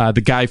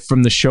guy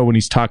from the show when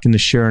he's talking to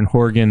Sharon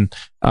Horgan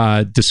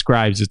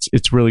describes.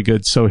 It's really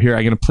good. So here,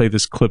 I'm going to play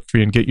this clip for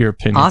you and get your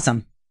opinion.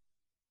 Awesome.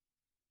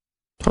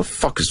 How the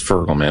fuck has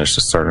Fergal managed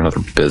to start another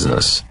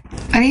business?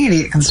 Any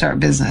idiot can start a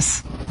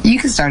business. You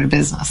can start a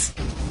business.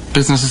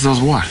 Businesses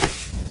does what?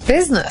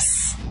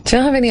 Business. Do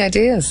you not have any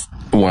ideas?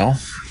 Well,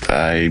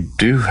 I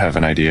do have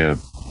an idea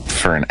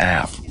for an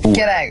app.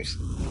 Get out.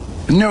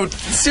 No,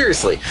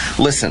 seriously.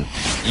 Listen,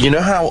 you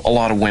know how a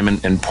lot of women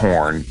in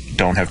porn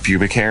don't have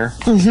pubic hair?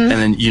 Mm-hmm. And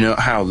then you know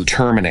how the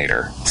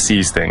Terminator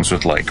sees things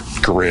with like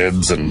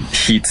grids and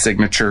heat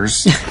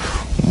signatures?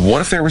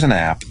 What if there was an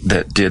app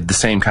that did the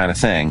same kind of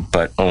thing,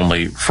 but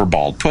only for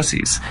bald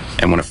pussies?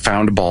 And when it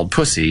found a bald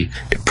pussy,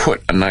 it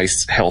put a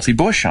nice, healthy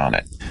bush on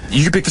it.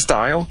 You could pick the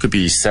style. It could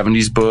be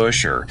 70s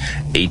bush or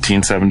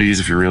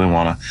 1870s if you really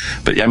want to.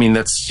 But, I mean,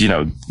 that's,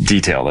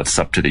 detail. That's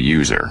up to the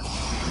user.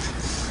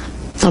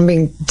 I'm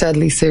being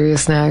deadly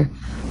serious now.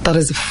 That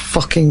is a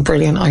fucking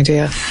brilliant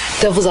idea.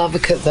 Devil's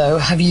advocate, though,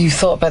 have you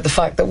thought about the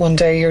fact that one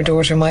day your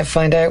daughter might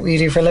find out what you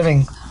do for a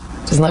living?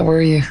 Doesn't that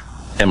worry you?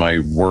 Am I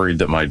worried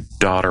that my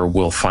daughter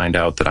will find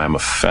out that I'm a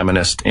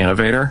feminist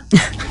innovator?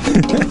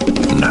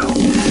 No.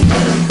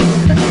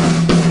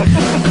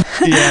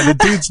 Yeah, the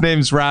dude's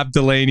name's Rob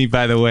Delaney,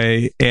 by the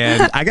way.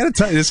 And I got to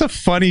tell you, it's a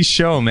funny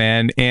show,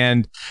 man.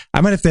 And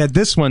I might have to add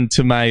this one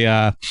to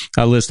my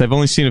list. I've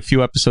only seen a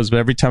few episodes, but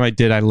every time I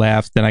did, I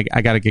laughed, and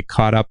I got to get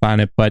caught up on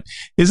it. But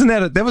isn't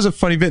that was a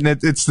funny bit?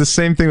 And it's the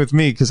same thing with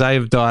me because I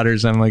have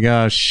daughters. I'm like,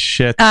 oh,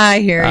 shit.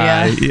 I hear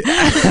you.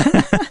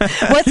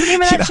 What's the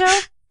name of that show?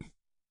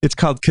 It's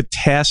called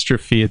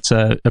Catastrophe. It's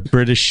a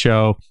British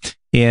show.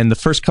 And the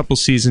first couple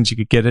seasons you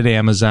could get at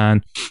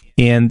Amazon.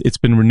 And it's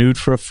been renewed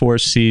for a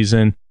 4th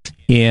season.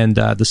 And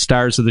the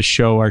stars of the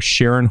show are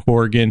Sharon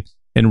Horgan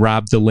and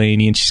Rob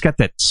Delaney. And she's got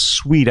that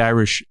sweet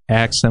Irish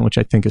accent, which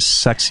I think is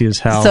sexy as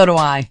hell. So do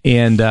I.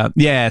 And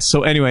yeah,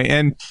 so anyway,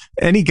 and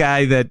any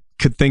guy that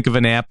could think of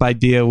an app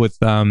idea with,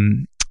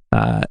 could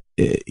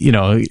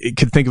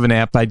think of an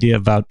app idea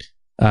about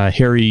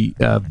Harry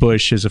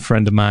Bush is a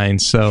friend of mine.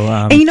 So,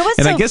 and you know what's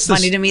and so I guess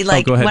funny to me?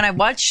 Like go ahead. when I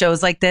watch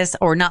shows like this,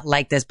 or not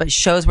like this, but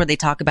shows where they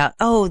talk about,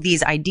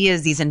 these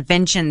ideas, these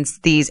inventions,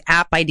 these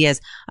app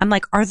ideas. I'm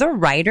like, are the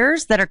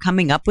writers that are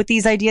coming up with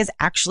these ideas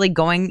actually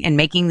going and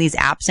making these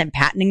apps and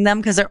patenting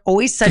them? Because they're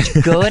always such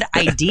good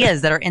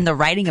ideas that are in the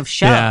writing of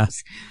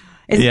shows.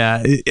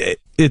 Yeah.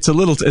 It's a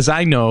little, as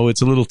I know,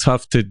 it's a little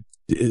tough to.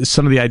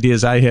 Some of the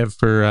ideas I have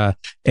for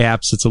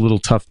apps, it's a little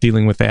tough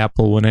dealing with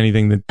Apple when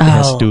anything that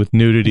has to do with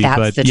nudity. That's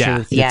but the yeah,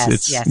 truth. Yes,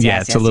 it's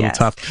a little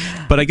tough.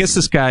 But I guess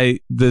this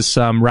guy,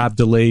 Rob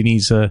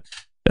Delaney's a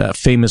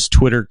famous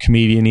Twitter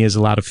comedian. He has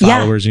a lot of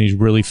followers and he's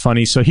really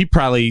funny. So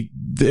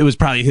it was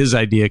probably his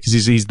idea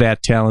because he's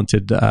that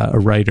talented a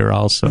writer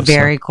also.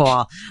 Very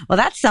cool. Well,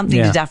 that's something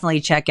to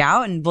definitely check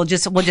out, and we'll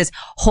just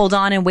hold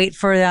on and wait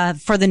for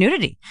the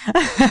nudity.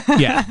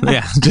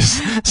 yeah.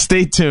 Just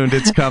stay tuned.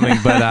 It's coming.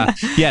 But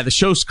the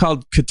show's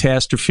called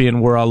Catastrophe,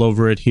 and we're all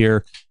over it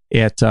here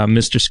at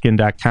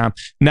MrSkin.com.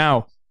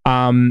 Now,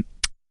 Andrew,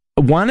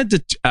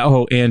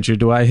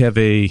 do I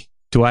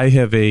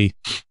have a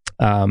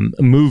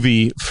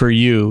movie for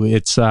you?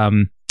 It's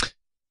so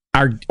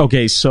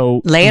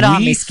lay it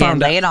on me, Skin.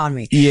 Lay it on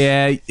me.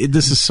 Yeah,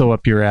 this is so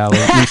up your alley.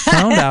 We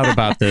found out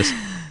about this.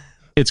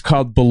 It's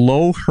called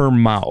Below Her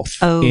Mouth,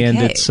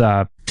 and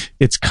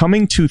it's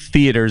coming to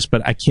theaters,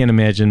 but I can't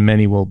imagine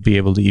many will be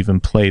able to even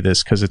play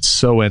this because it's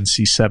so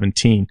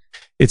NC-17.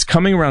 It's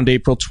coming around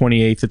April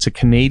 28th. It's a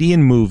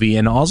Canadian movie,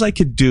 and all I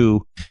could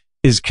do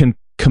is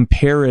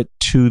compare it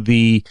to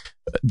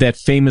that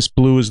famous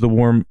Blue is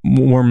the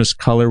warmest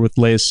color with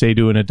Léa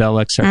Seydoux and Adele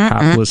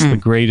Exarchopoulos, the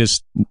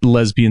greatest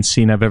lesbian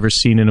scene I've ever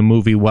seen in a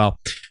movie. Well,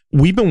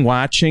 we've been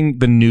watching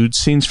the nude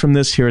scenes from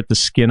this here at the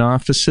Skin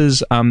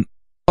offices.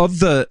 Of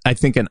the, I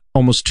think, an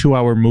almost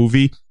 2-hour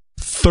movie,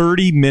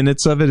 30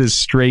 minutes of it is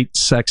straight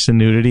sex and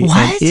nudity. What?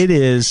 And it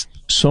is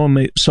so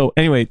amazing. So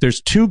anyway,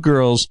 there's 2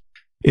 girls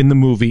in the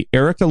movie,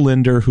 Erica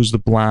Linder, who's the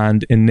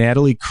blonde, and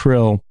Natalie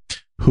Krill,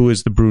 who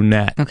is the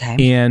brunette.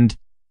 Okay. And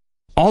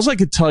all I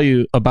could tell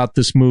you about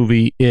this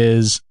movie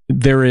is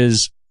there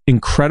is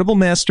incredible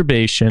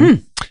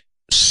masturbation,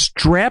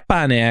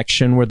 strap-on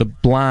action where the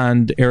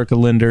blonde Erica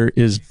Linder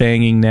is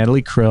banging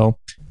Natalie Krill,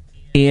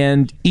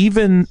 and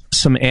even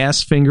some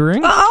ass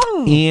fingering.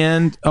 Oh!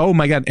 And, oh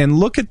my God, and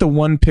look at the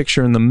one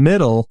picture in the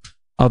middle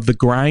of the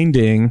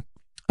grinding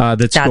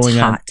that's going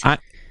hot. on.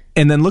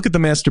 And then look at the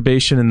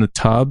masturbation in the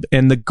tub,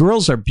 and the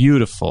girls are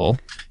beautiful.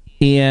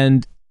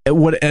 And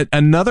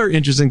another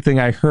interesting thing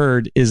I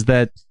heard is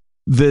that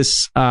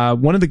this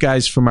one of the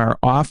guys from our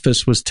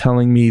office was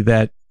telling me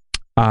that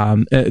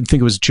I think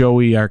it was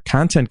Joey, our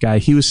content guy.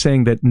 He was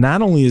saying that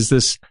not only is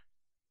this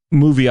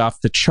movie off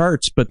the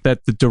charts, but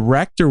that the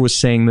director was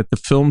saying that the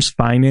film's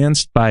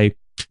financed by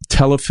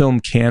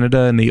Telefilm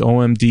Canada and the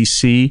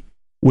OMDC,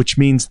 which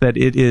means that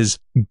it is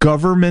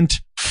government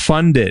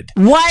funded.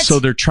 What? So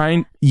they're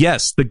trying.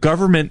 Yes, the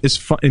government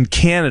is in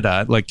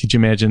Canada. Like, could you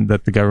imagine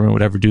that the government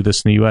would ever do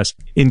this in the U.S.?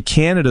 In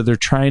Canada, they're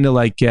trying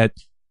to get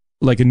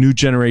a new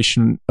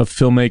generation of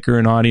filmmaker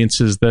and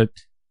audiences that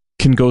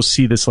can go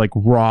see this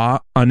raw,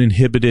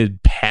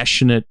 uninhibited,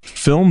 passionate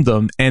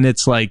filmdom. And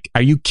it's like,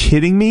 are you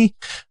kidding me?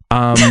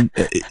 That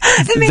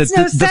makes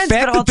no sense, the fact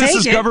but I'll that this take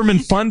is it.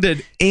 Government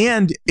funded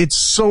and it's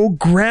so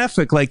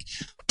graphic,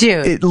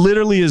 dude, it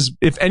literally is.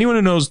 If anyone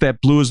who knows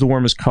that Blue is the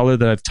warmest color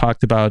that I've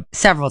talked about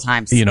several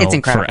times, it's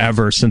incredible.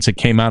 Forever since it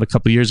came out a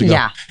couple years ago.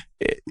 Yeah.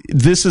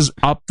 This is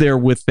up there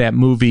with that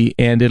movie,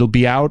 and it'll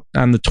be out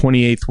on the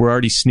 28th. We're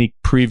already sneak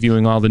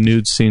previewing all the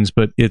nude scenes,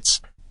 but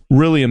it's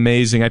really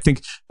amazing. I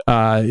think,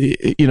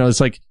 it's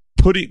like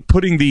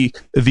putting the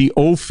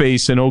O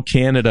face in O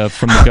Canada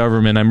from the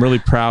government. I'm really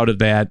proud of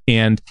that.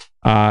 And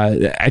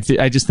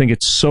I just think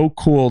it's so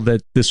cool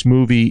that this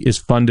movie is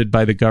funded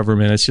by the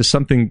government. It's just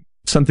something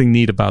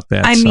neat about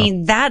that. I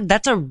mean,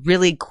 that's a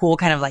really cool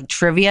kind of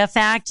trivia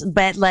fact,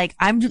 but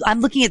I'm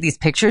looking at these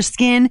pictures,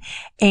 Skin,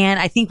 and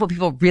I think what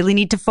people really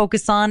need to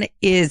focus on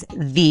is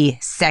the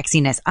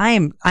sexiness.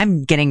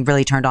 I'm getting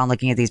really turned on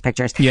looking at these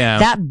pictures. Yeah.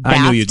 That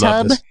I knew you'd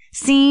love bathtub this.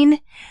 scene.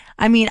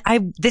 I mean,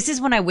 this is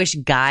when I wish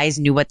guys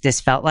knew what this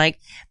felt like,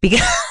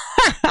 because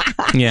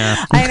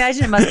Yeah. I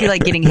imagine it must be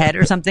like getting head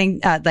or something,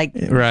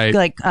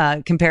 Right.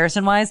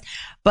 comparison wise.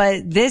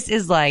 But this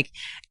is like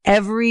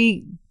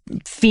every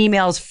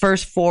female's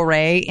first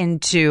foray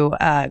into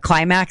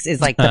climax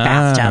is like the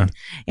bathtub.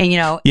 And,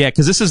 Yeah,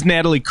 because this is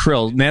Natalie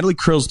Krill. Natalie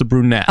Krill's the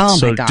brunette. Oh, my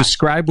so gosh.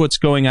 describe what's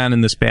going on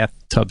in this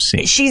bathtub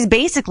scene. She's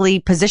basically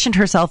positioned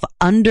herself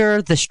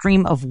under the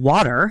stream of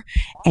water,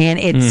 and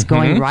it's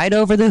going right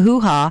over the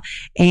hoo-ha,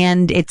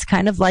 and it's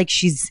kind of like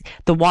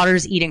the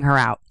water's eating her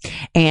out,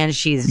 and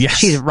she's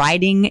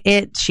riding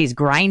it, she's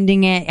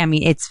grinding it. I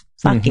mean, it's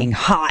fucking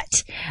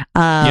hot.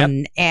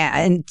 And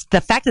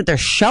the fact that they're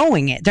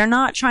showing it, they're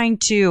not trying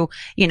to,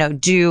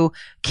 do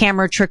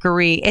camera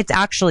trickery. It's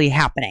actually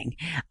happening.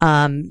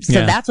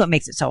 That's what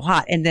makes it so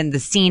hot. And then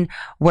the scene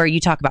where you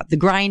talk about the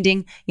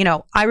grinding,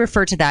 I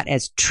refer to that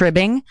as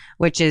tribbing,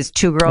 which is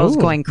two girls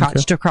going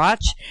crotch to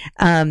crotch.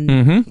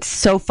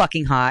 So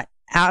fucking hot.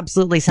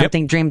 Absolutely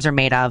something dreams are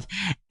made of.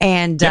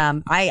 And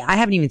I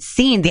haven't even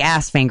seen the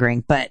ass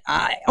fingering, but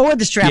or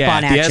the strap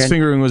on action. The ass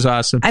fingering was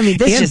awesome. I mean,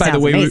 this just sounds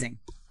amazing.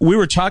 We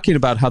were talking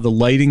about how the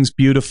lighting's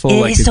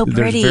beautiful. It is so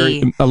pretty.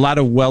 There's a lot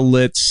of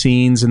well-lit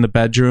scenes in the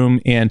bedroom.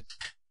 And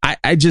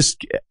I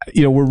just,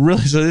 we're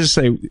really, so just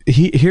say,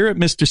 here at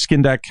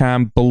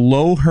MrSkin.com,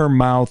 Below Her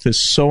Mouth is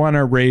so on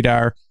our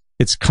radar.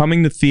 It's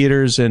coming to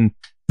theaters and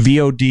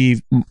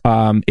VOD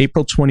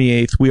April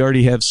 28th. We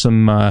already have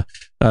some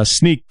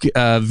sneak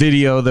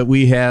video that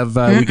we have.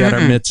 We got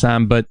our mitts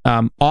on, but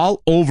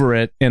all over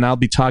it. And I'll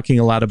be talking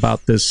a lot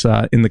about this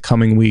in the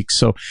coming weeks.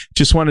 So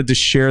just wanted to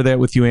share that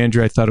with you,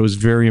 Andrew. I thought it was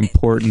very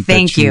important.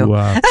 Thank you.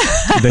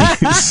 That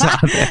you saw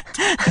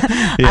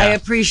that. I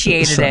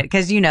appreciated it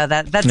because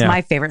that's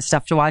my favorite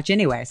stuff to watch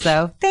anyway.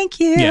 So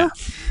thank you.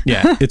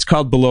 Yeah. It's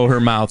called Below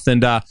Her Mouth.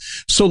 And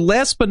so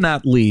last but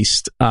not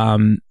least,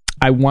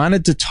 I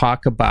wanted to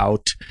talk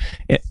about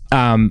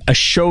a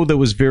show that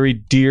was very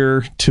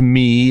dear to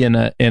me and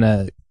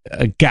a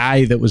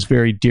guy that was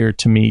very dear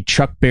to me,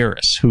 Chuck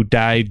Barris, who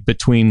died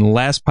between the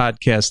last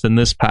podcast and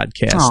this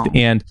podcast. Aww.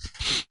 And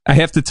I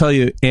have to tell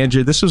you,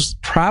 Andrew, this was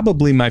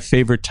probably my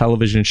favorite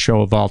television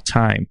show of all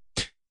time.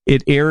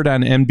 It aired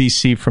on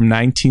NBC from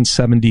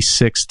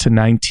 1976 to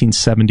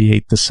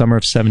 1978, the summer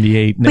of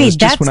 78. And Wait, it was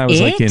just that's when I was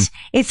it?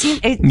 It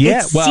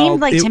seemed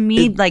like to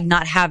me, like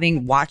not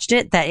having watched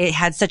it, that it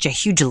had such a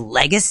huge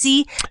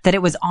legacy that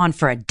it was on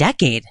for a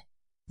decade.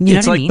 You know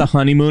it's what like I mean? The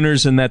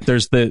Honeymooners in that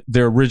there's the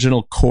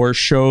original core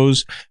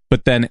shows,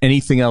 but then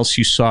anything else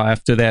you saw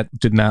after that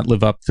did not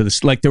live up to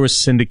this. Like there was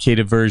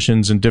syndicated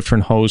versions and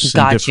different hosts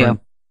and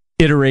different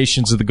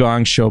iterations of the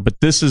Gong Show,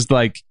 but this is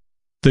like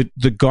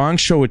the Gong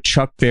Show with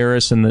Chuck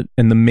Barris and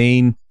the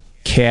main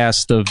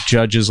cast of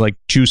judges like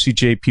Juicy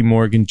J.P.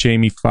 Morgan,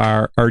 Jamie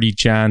Farr, Artie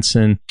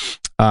Johnson.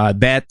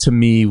 That to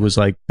me was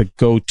like the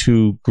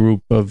go-to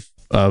group of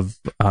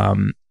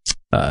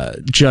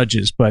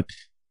judges. But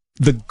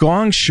the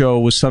Gong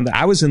Show was something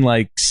I was in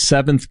like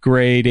 7th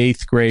grade,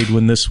 8th grade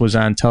when this was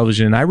on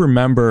television. And I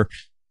remember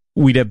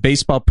we'd have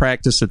baseball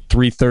practice at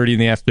 3:30 in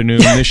the afternoon.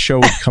 This show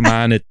would come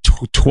on at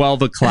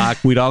 12 o'clock.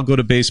 We'd all go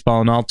to baseball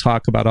and all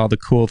talk about all the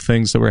cool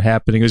things that were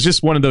happening. It was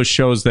just one of those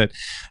shows that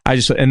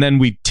and then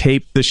we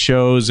taped the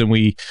shows and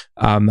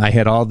I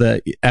had all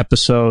the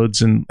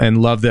episodes and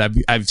loved it.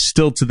 I've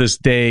still to this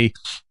day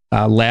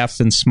laugh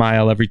and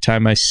smile every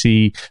time I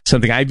see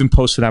something. I even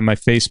posted on my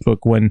Facebook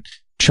when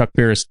Chuck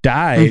Barris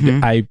died.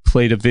 I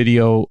played a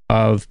video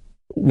of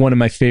one of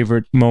my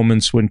favorite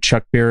moments when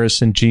Chuck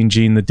Barris and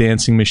Gene the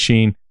Dancing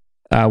Machine,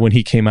 when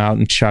he came out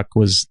and Chuck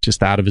was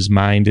just out of his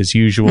mind as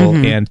usual.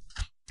 And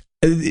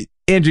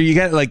Andrew, you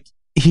got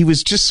he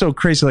was just so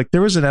crazy. Like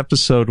there was an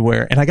episode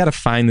where, and I got to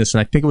find this, and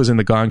I think it was in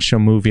the Gong Show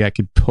movie. I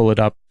could pull it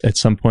up at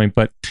some point.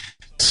 But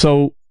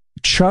so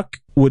Chuck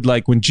would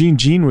when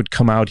Gene would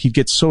come out, he'd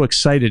get so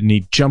excited and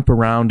he'd jump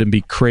around and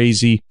be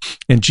crazy.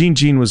 And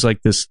Gene was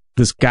like this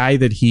guy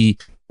that he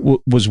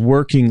was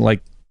working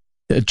like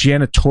a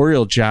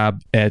janitorial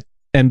job at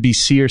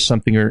NBC or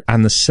something, or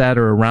on the set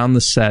or around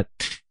the set,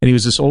 and he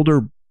was this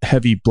older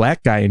heavy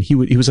black guy, and he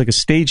was like a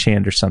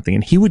stagehand or something,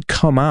 and he would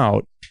come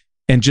out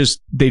and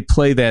they'd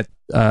play that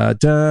dun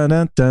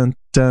dun dun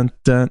dun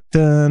dun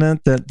dun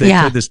dun. They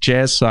played this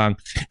jazz song,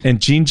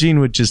 and Gene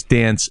would just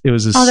dance. It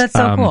was this, that's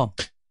so cool.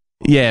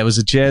 Yeah, it was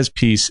a jazz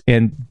piece,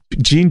 and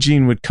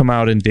Gene would come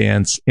out and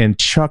dance, and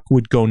Chuck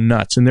would go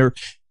nuts. And there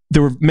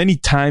were many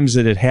times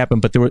that it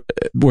happened, but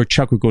where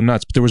Chuck would go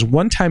nuts. But there was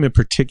one time in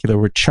particular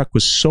where Chuck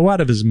was so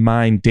out of his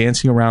mind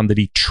dancing around that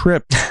he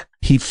tripped.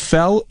 He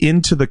fell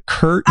into the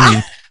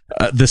curtain,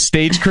 the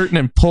stage curtain,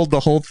 and pulled the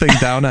whole thing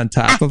down on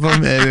top of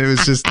him. And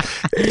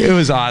it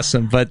was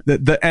awesome. But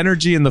the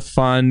energy and the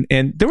fun,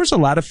 and there was a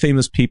lot of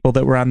famous people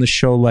that were on the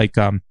show, like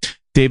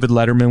David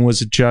Letterman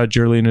was a judge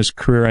early in his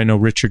career. I know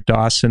Richard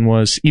Dawson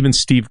was, even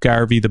Steve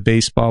Garvey, the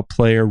baseball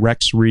player,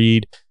 Rex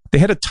Reed. They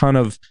had a ton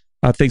of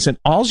things, and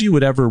all you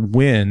would ever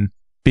win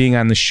being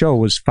on the show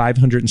was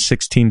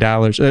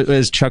 $516.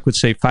 As Chuck would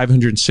say,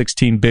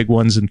 516 big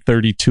ones and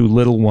 32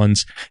 little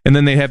ones. And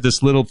then they have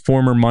this little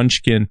former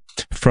Munchkin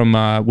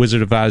from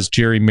Wizard of Oz,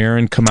 Jerry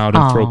Marin, come out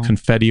and throw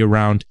confetti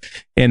around.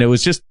 And it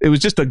was just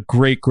a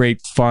great,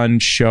 great fun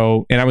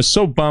show. And I was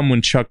so bummed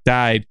when Chuck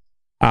died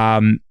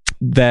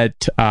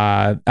that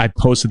I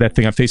posted that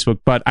thing on Facebook.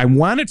 But I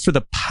wanted for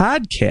the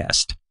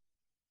podcast.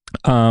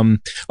 And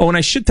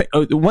I should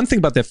one thing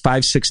about that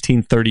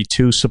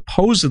 51632,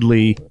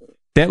 supposedly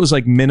that was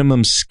like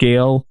minimum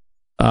scale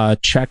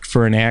check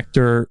for an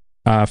actor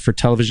for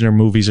television or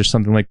movies or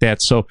something like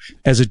that. So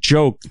as a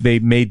joke, they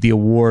made the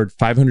award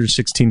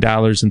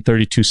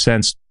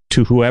 $516.32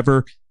 to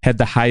whoever had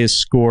the highest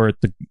score at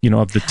the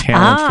of the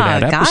talent for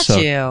that episode.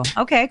 Got you.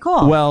 Okay,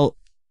 cool. Well,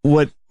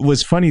 what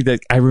was funny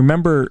that I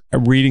remember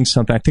reading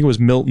something, I think it was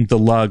Milton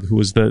DeLugg, who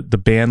was the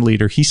band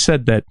leader. He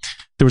said that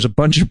there was a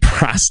bunch of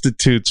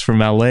prostitutes from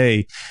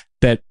LA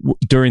that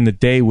during the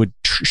day would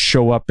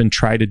show up and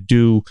try to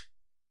do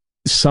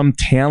some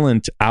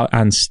talent out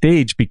on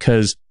stage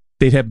because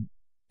they'd have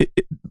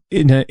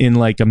in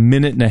like a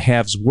minute and a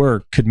half's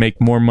work could make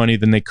more money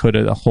than they could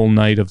at a whole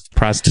night of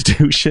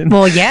prostitution.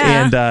 Well,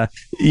 yeah.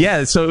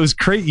 And so it was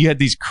crazy. You had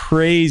these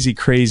crazy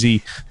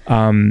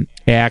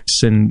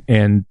acts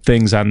and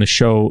things on the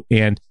show,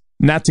 and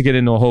not to get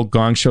into a whole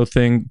Gong Show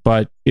thing,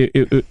 but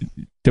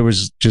there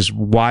was just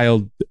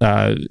wild,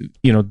 a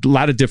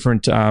lot of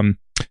different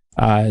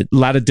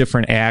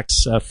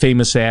acts,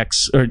 famous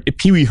acts. Or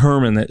Pee Wee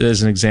Herman,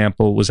 as an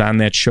example, was on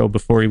that show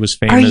before he was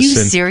famous. Are you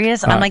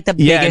serious? I'm like the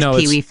biggest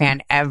Pee Wee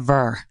fan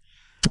ever.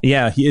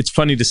 Yeah, it's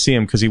funny to see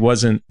him because he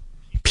wasn't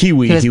Pee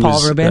Wee. He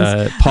was Paul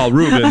Rubens. Paul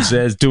Rubens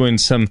as doing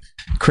some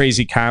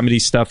crazy comedy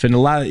stuff, and a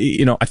lot of,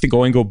 I think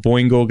Oingo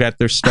Boingo got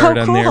their start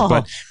on there,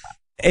 but.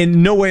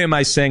 In no way am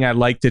I saying I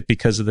liked it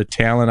because of the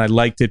talent. I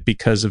liked it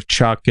because of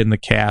Chuck and the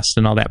cast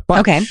and all that.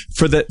 But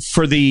for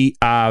the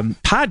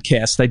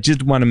podcast, I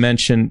did want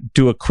to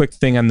do a quick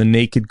thing on the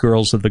naked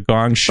girls of the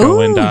Gong Show.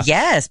 Ooh, and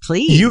yes,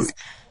 please.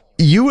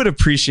 You would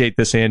appreciate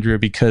this, Andrea,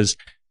 because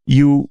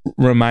you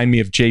remind me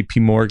of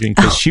J.P. Morgan,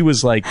 because she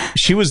was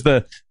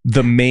the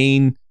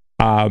main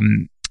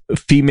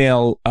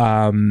female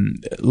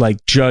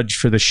judge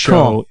for the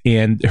show,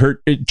 and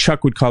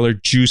Chuck would call her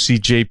Juicy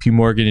J.P.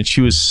 Morgan, and she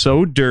was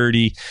so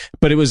dirty,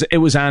 but it was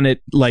on at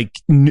like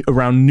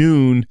around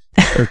noon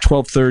or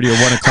 12:30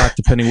 or 1 o'clock,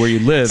 depending where you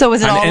live. So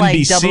was it all NBC,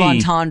 like double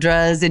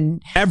entendres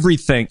and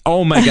everything?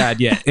 Oh my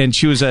God, yeah. And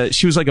she was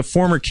like a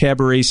former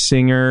cabaret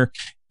singer,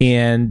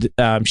 and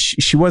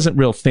she wasn't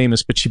real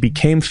famous, but she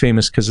became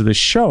famous because of the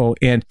show,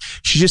 and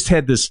she just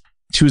had this.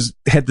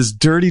 Had this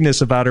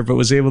dirtiness about her, but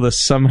was able to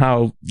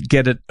somehow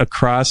get it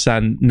across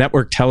on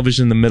network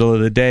television in the middle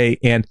of the day.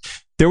 And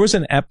there was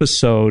an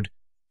episode,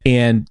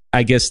 and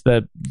I guess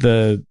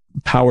the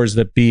powers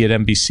that be at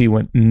NBC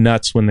went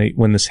nuts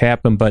when this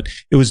happened. But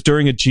it was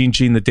during a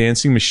Gene the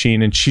Dancing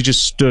Machine, and she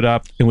just stood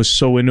up and was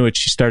so into it,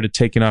 she started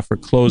taking off her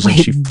clothes. Wait,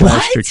 and she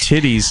flashed her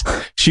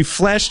titties. She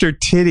flashed her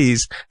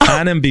titties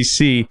on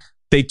NBC.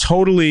 They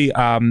totally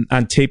on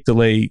tape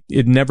delay.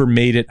 It never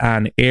made it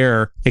on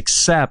air,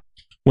 except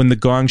when the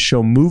Gong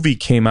Show movie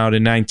came out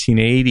in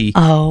 1980,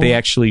 they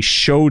actually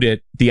showed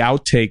it, the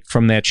outtake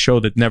from that show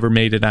that never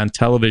made it on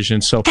television.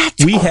 So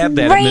we have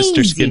that at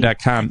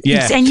MrSkin.com.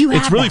 Yeah, and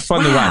it's really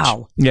fun to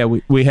watch. Yeah,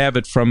 we have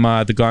it from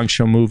the Gong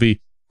Show movie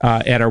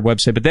at our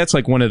website. But that's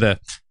like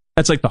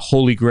that's like the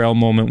holy grail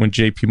moment when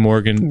J.P.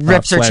 Morgan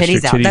rips her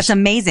titties out. That's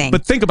amazing.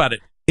 But think about it.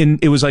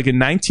 It was like in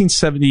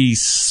 1970,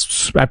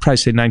 I'd probably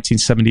say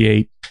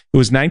 1978. It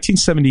was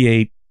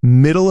 1978.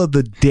 Middle of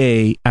the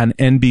day on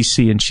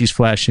NBC, and she's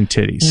flashing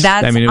titties.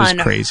 It was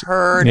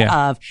unheard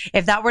of.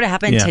 If that were to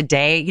happen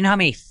today, you know how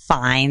many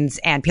fines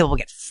and people will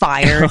get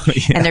fired,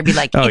 and there'd be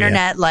like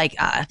internet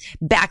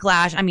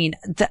backlash. I mean,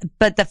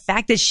 but the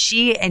fact that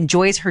she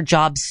enjoys her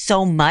job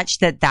so much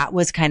that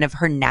was kind of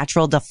her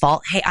natural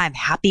default. Hey, I'm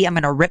happy. I'm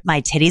going to rip my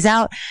titties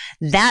out.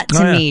 That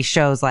to me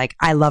shows like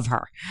I love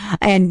her.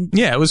 And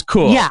yeah, it was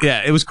cool.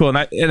 Yeah, it was cool.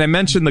 And I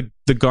mentioned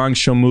the Gong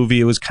Show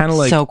movie. It was kind of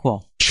like so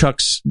cool.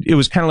 It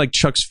was kind of like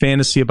Chuck's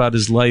fantasy about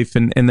his life,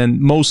 and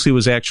then mostly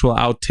was actual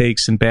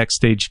outtakes and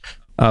backstage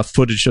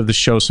footage of the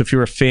show. So if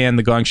you're a fan,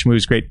 the Gong Show movie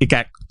was great. It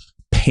got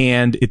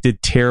panned. It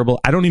did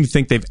terrible. I don't even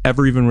think they've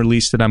ever even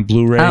released it on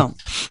Blu-ray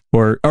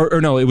or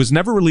no, it was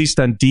never released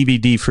on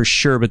DVD for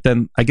sure. But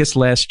then I guess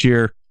last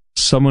year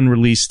someone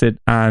released it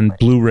on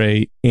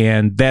Blu-ray,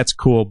 and that's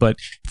cool. But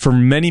for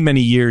many,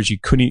 many years, you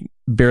couldn't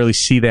barely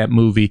see that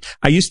movie.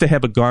 I used to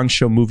have a Gong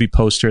Show movie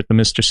poster at the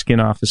Mr. Skin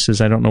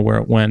offices. I don't know where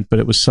it went, but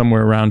it was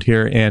somewhere around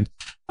here. And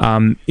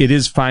it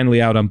is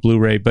finally out on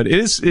Blu-ray. But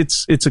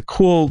it's a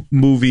cool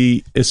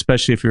movie,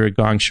 especially if you're a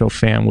Gong Show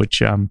fan,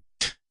 which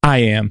I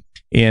am.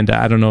 And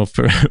I don't know if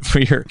for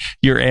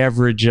your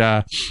average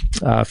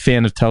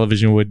fan of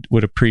television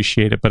would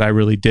appreciate it, but I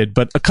really did.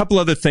 But a couple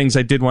other things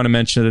I did want to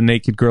mention of the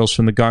naked girls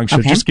from the Gong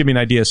Show. Just give me an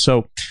idea.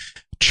 So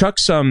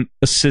Chuck's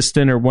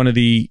assistant, or one of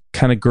the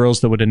kind of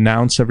girls that would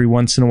announce every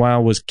once in a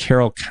while, was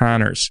Carol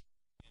Connors.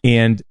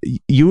 And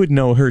you would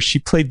know her. She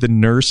played the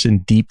nurse in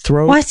Deep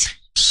Throat. What?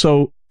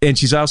 So and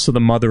she's also the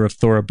mother of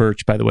Thora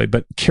Birch, by the way.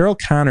 But Carol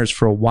Connors,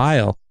 for a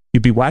while,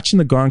 you'd be watching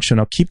The Gong Show.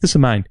 Now, keep this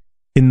in mind.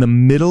 In the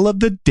middle of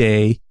the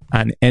day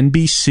on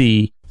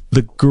NBC,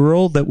 the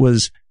girl that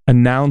was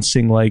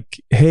announcing,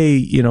 like, hey,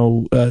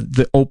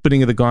 the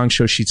opening of The Gong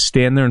Show, she'd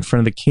stand there in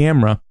front of the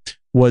camera,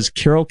 was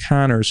Carol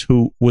Connors,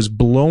 who was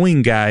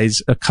blowing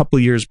guys a couple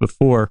years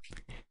before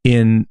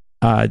in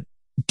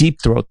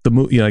Deep Throat, the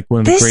movie, like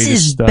one of the greatest.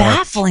 This is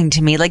baffling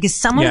to me. Like, as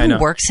someone who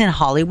works in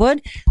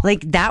Hollywood,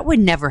 like that would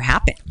never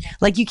happen.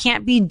 Like, you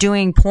can't be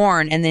doing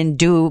porn and then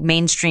do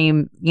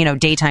mainstream,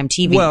 daytime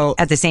TV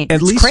at the same.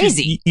 At least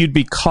crazy. You'd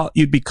be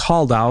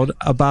called out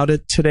about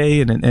it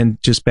today, and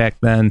just back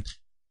then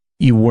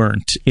you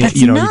weren't.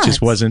 That's It nuts.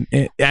 just wasn't.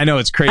 I know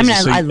it's crazy. I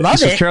mean, I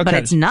love it, but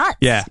it's nuts.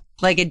 Yeah,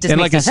 like it just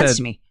makes no sense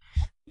to me.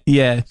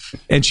 Yeah,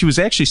 and she was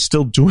actually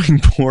still doing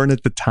porn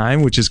at the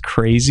time, which is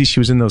crazy. She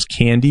was in those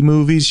Candy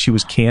movies. She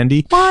was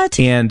Candy. What?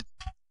 And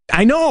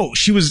I know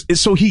she was.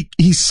 So he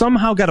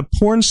somehow got a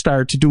porn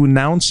star to do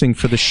announcing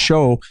for the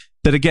show.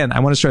 That, again, I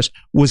want to stress,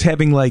 was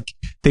having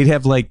they'd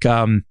have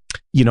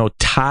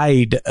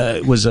Tide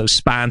was a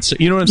sponsor.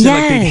 You know what I'm saying?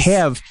 Yes. Like, they'd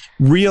have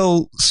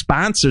real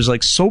sponsors,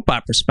 like soap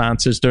opera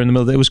sponsors during the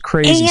middle. It was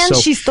crazy. And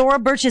she's Thora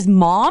Birch's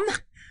mom.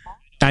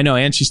 I know,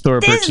 and she's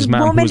Thora Birch's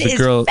mom, woman who was the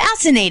girl.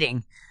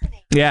 Fascinating.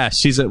 Yeah,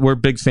 we're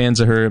big fans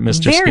of her at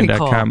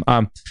MrSkin.com.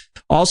 Cool.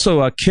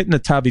 Also, Kit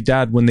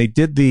Natavidad, when they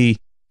did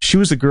she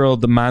was the girl,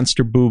 the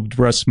monster boobed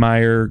Russ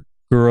Meyer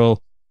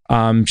girl.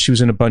 She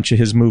was in a bunch of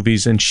his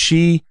movies, and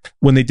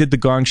when they did the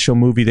Gong Show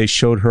movie, they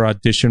showed her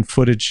audition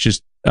footage,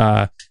 just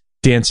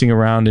dancing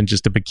around in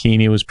just a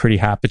bikini. It was pretty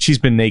hot, but she's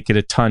been naked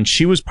a ton.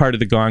 She was part of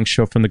the Gong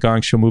Show from the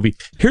Gong Show movie.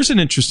 Here's an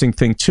interesting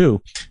thing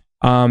too.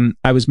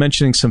 I was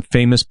mentioning some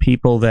famous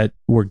people that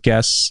were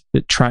guests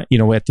that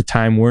at the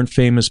time weren't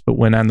famous, but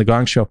went on the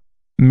Gong Show.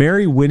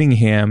 Mary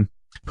Winningham,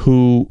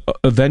 who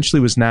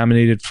eventually was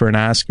nominated for an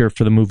Oscar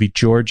for the movie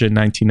Georgia in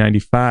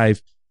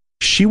 1995,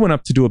 she went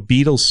up to do a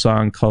Beatles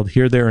song called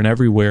Here, There, and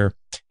Everywhere,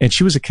 and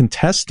she was a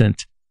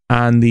contestant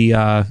on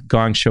the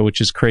Gong Show,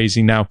 which is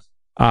crazy. Now,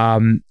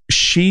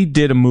 she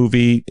did a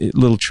movie,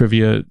 little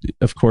trivia,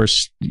 of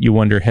course, you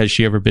wonder, has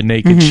she ever been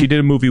naked? Mm-hmm. She did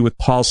a movie with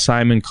Paul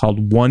Simon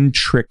called One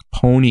Trick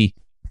Pony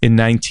in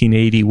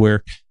 1980,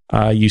 where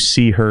you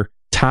see her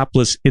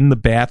topless in the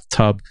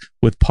bathtub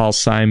with Paul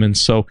Simon.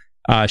 So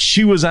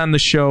she was on the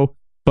show,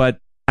 but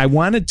I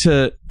wanted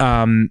to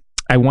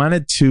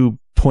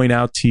point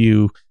out to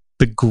you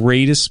the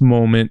greatest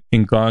moment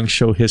in Gong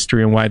Show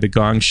history and why the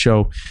Gong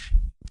Show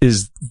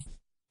is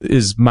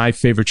my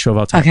favorite show of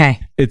all time. Okay.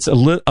 It's a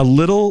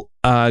little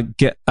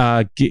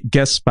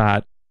guest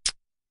spot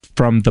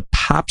from the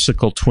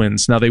Popsicle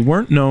Twins. Now, they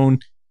weren't known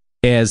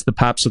as the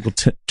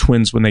Popsicle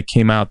Twins when they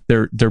came out.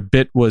 Their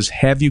bit was,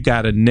 have you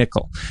got a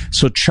nickel?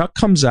 So Chuck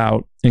comes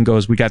out and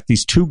goes, we got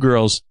these two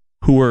girls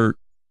who were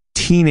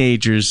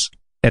teenagers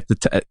at the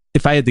time.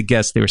 If I had to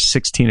guess, they were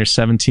 16 or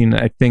 17.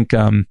 I think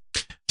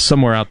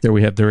somewhere out there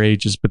we have their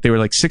ages, but they were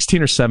like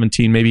 16 or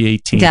 17, maybe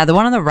 18. Yeah, the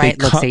one on the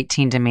right looks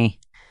 18 to me.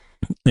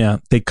 Yeah,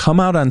 they come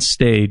out on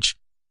stage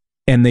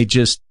and they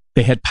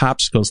had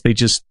popsicles. They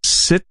just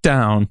sit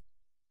down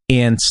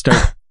and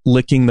start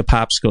licking the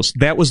popsicles.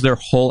 That was their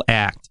whole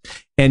act.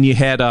 And you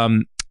had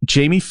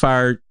Jamie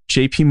Farr,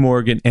 JP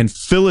Morgan, and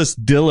Phyllis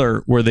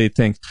Diller were they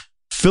think.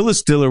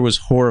 Phyllis Diller was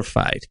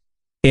horrified.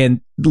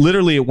 And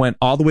literally it went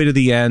all the way to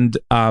the end.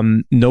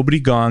 Nobody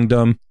gonged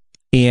them.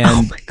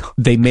 And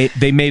they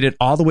made it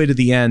all the way to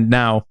the end.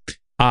 Now,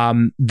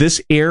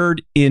 this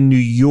aired in New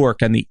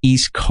York on the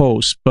East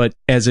Coast, but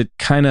as it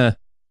kind of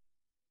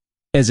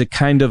was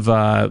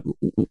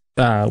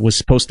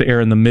supposed to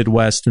air in the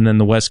Midwest and then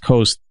the West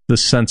Coast,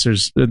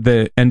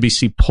 the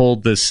NBC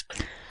pulled this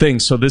thing.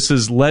 So this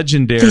is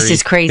legendary. This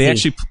is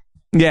crazy.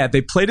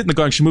 They played it in the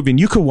Gong Show movie, and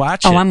you could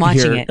watch it. Oh, I'm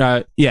watching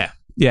it. Yeah.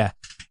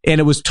 And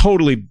it was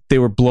they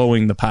were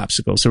blowing the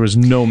popsicles. There was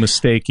no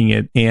mistaking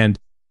it. And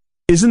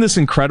isn't this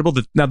incredible?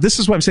 Now, this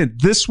is what I'm saying.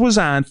 This was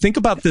on, think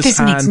about this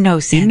makes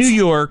no sense. In New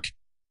York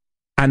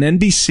on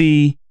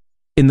NBC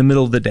in the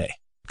middle of the day.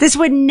 This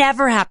would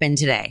never happen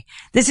today.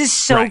 This is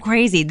so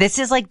crazy. This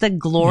is like the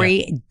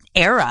glory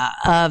era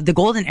of the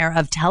golden era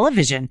of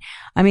television.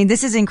 I mean,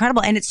 this is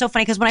incredible. And it's so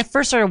funny because when I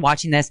first started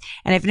watching this,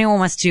 and if anyone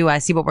wants to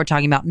see what we're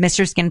talking about,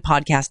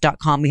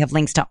 MrSkinPodcast.com, we have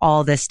links to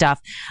all this stuff.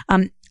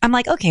 I'm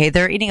like, okay,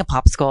 they're eating a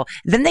popsicle.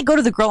 Then they go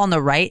to the girl on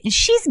the right and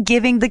she's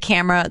giving the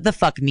camera the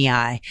fuck me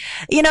eye.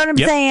 You know what I'm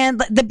saying?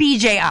 The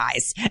BJ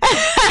eyes.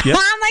 Yep.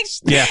 I'm like,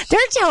 they're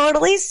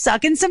totally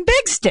sucking some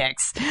big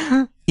sticks.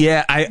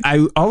 Yeah,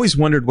 I always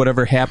wondered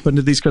whatever happened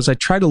to these girls. I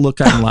tried to look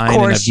online, of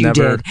course and I've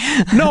never.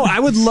 Did. No, I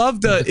would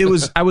love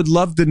to. I would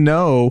love to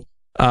know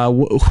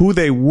who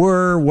they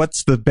were.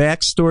 What's the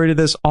backstory to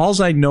this?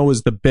 All I know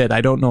is the bit.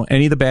 I don't know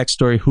any of the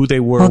backstory, who they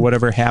were,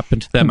 whatever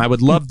happened to them. I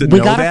would love to know.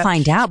 We got to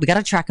find out. We got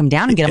to track them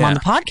down and get them on the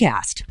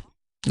podcast.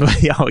 Oh,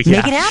 yeah. Make it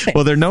happen.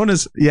 Well, they're known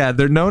as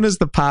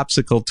the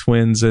Popsicle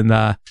Twins, and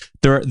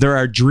they're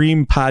our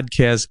dream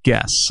podcast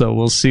guests. So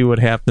we'll see what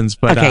happens.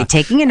 But okay,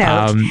 taking a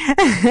note.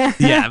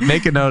 Yeah,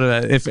 make a note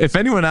of that. If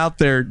anyone out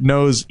there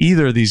knows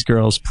either of these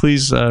girls,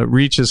 please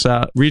reach us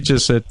at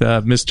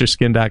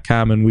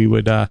MrSkin.com, and we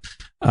would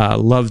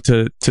love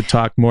to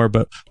talk more.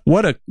 But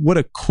what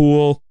a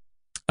cool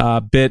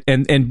bit.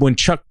 And when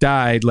Chuck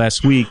died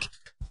last week,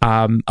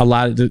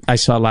 I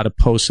saw a lot of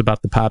posts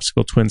about the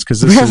Popsicle Twins,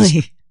 because this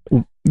is.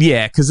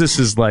 Yeah, because this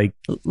is like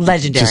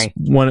legendary.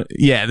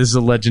 This is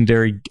a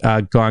legendary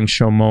Gong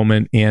Show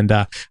moment, and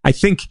I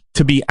think,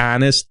 to be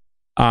honest,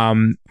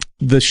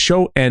 the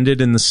show ended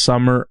in the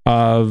summer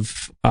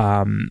of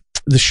probably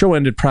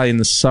in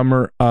the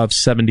summer of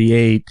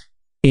 '78,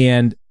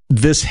 and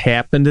this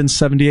happened in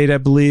 '78, I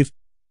believe.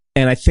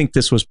 And I think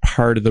this was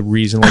part of the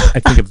reason. Like, I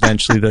think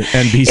eventually the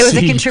NBC... It was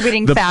a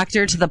contributing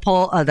factor to the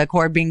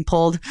cord being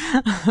pulled.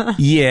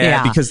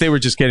 Yeah, because they were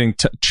just getting...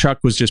 Chuck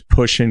was just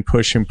pushing,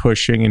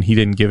 and he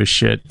didn't give a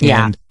shit.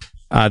 Yeah.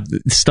 And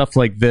stuff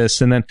like this.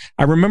 And then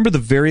I remember the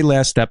very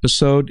last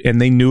episode, and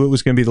they knew it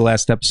was going to be the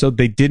last episode.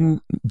 They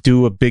didn't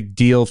do a big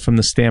deal from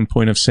the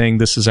standpoint of saying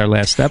this is our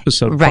last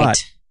episode. Right.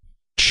 But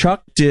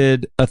Chuck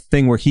did a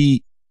thing where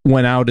he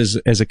went out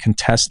as a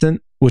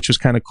contestant, which was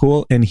kind of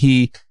cool, and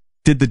he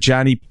did the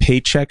Johnny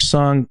Paycheck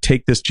song,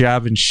 Take This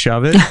Job and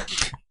Shove It,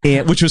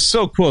 and which was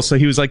so cool. So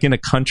he was like in a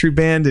country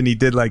band, and he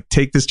did like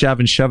Take This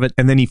Job and Shove It,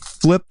 and then he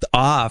flipped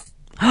off.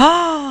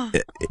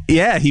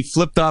 Yeah, he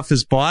flipped off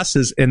his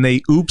bosses, and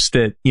they oopsed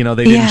it. You know,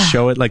 they didn't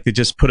show it, like they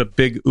just put a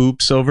big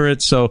oops over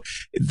it. So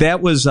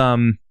that was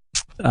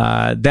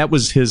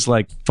his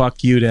like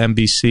fuck you to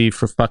NBC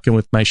for fucking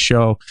with my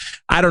show.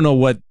 I don't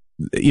know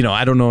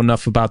I don't know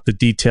enough about the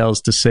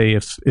details to say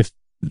if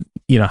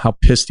how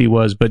pissed he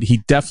was, but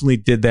he definitely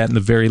did that in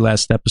the very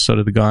last episode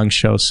of the Gong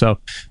Show. So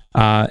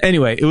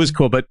anyway, it was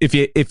cool. But if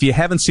you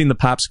haven't seen the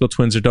Popsicle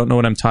Twins or don't know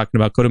what I'm talking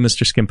about, go to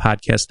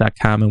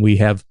MrSkinPodcast.com, and we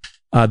have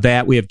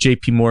that. We have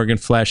JP Morgan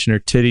flashing her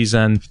titties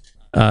on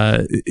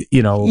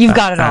you've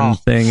got it all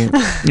thing.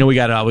 We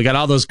got it all. We got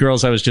all those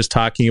girls I was just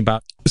talking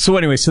about. So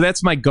anyway,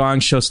 that's my Gong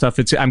Show stuff.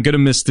 I'm going to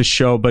miss the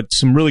show, but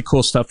some really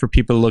cool stuff for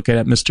people to look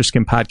at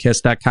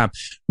MrSkinPodcast.com.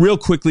 Real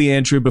quickly,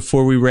 Andrew,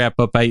 before we wrap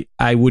up,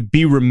 I would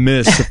be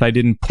remiss if I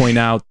didn't point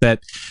out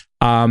that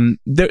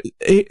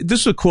this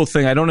is a cool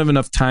thing. I don't have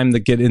enough time to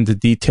get into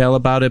detail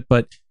about it,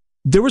 but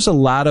there was a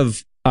lot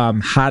of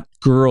hot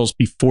girls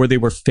before they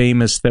were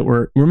famous that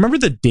were... Remember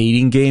The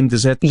Dating Game?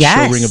 Does that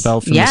show ring a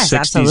bell from the 60s?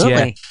 Absolutely.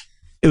 Yeah.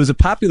 It was a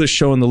popular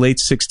show in the late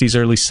 60s,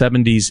 early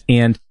 70s.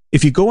 And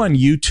if you go on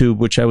YouTube,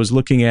 which I was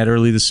looking at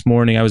early this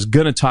morning, I was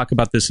going to talk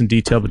about this in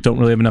detail, but don't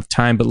really have enough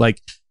time. But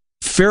like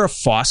Farrah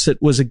Fawcett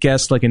was a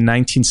guest like in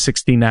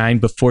 1969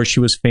 before she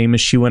was famous.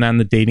 She went on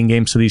The Dating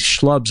Game. So these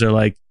schlubs are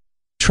like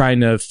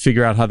trying to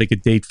figure out how they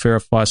could date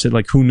Farrah Fawcett.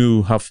 Like, who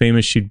knew how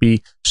famous she'd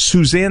be?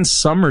 Suzanne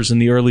Summers in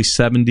the early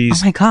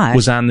 70s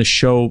was on the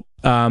show.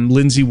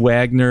 Lindsay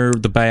Wagner,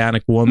 the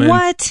Bionic Woman.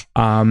 What?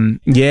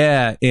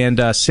 Yeah,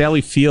 and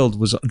Sally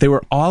Field they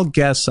were all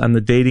guests on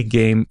The Dating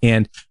Game,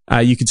 and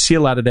you could see a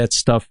lot of that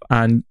stuff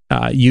on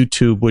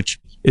YouTube, which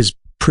is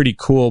pretty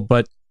cool.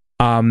 But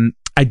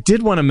I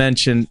did want to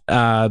mention,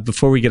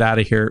 before we get out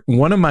of here,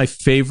 one of my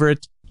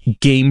favorite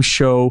game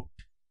show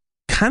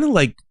kind of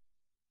like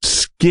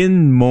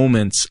skin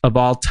moments of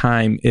all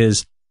time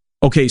is,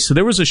 okay, so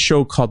there was a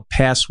show called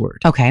Password.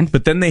 Okay.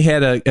 But then they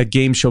had a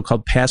game show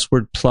called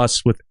Password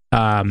Plus with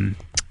Alan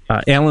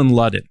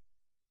Ludden.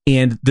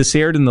 And this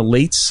aired in the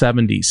late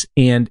 70s.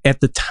 And at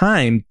the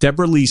time,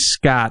 Deborah Lee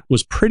Scott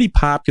was pretty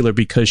popular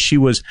because she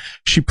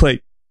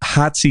played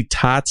Hotsy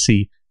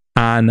Totsy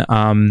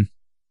on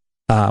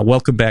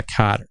Welcome Back,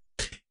 Kotter.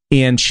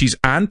 And she's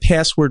on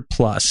Password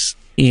Plus,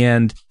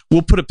 and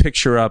we'll put a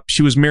picture up.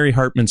 She was Mary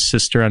Hartman's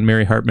sister on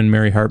Mary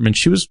Hartman.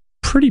 She was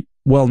pretty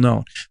well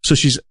known. So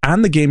she's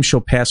on the game show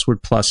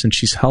Password Plus, and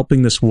she's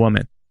helping this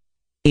woman.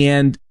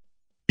 And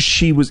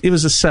it was the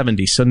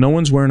 70s, so no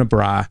one's wearing a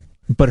bra,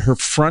 but her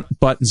front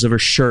buttons of her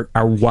shirt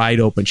are wide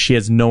open. She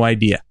has no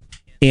idea.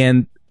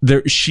 And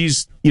they're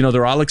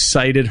all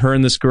excited. Her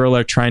and this girl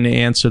are trying to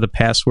answer the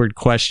password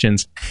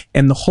questions.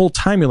 And the whole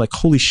time you're like,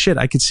 holy shit,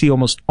 I could see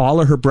almost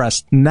all of her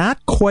breasts.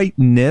 Not quite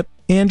nip,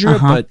 Andrea,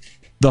 but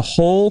the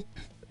whole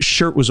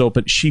shirt was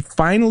open. She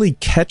finally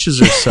catches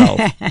herself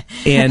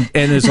and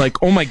is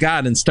like, oh my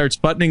God, and starts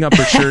buttoning up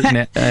her shirt,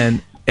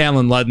 and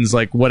Alan Ludden's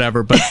like,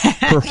 whatever, but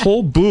her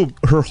whole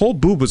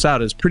boob was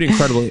out. It's pretty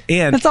incredible.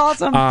 And that's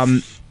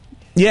awesome.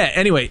 Yeah,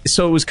 anyway,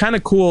 so it was kind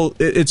of cool.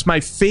 It's my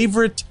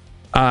favorite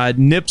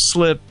nip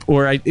slip,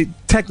 or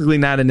technically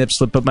not a nip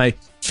slip, but my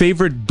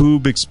favorite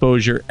boob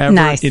exposure ever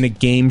Nice. in a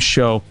game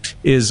show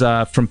is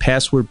from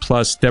Password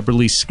Plus, Deborah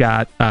Lee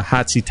Scott,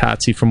 Hotsy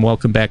Totsy from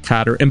Welcome Back,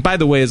 Kotter. And by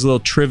the way, as a little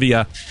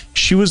trivia,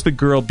 she was the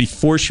girl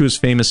before she was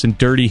famous in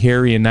Dirty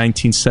Harry in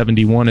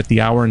 1971 at the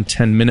hour and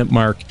 10-minute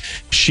mark.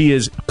 She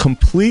is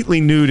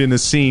completely nude in the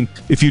scene.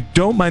 If you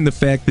don't mind the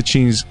fact that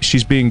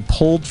she's being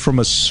pulled from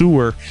a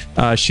sewer,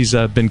 she's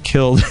been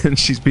killed and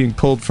she's being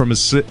pulled from a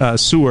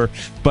sewer.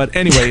 But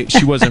anyway,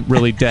 she wasn't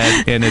really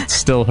dead, and it's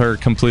still her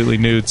completely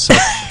nude. So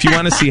if you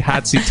want to see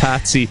Hotsy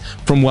Totsy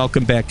from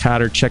Welcome Back,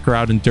 Kotter, check her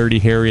out in Dirty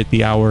Harry at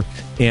the hour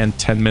and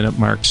 10-minute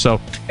mark. So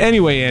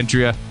anyway,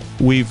 Andrea,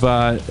 we've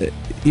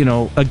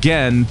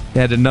again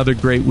had another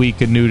great week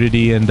of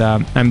nudity, and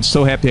I'm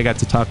so happy I got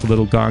to talk a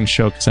little Gong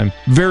Show because I'm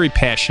very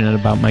passionate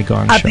about my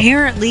Gong Show.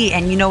 Apparently,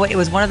 and you know what? It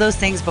was one of those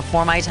things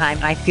before my time,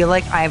 and I feel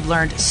like I've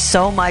learned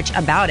so much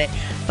about it.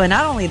 But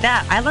not only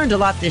that, I learned a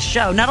lot this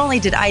show. Not only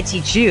did I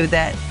teach you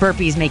that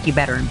burpees make you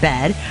better in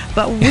bed,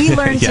 but we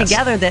learned Yes.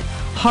 together that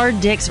hard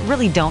dicks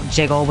really don't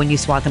jiggle when you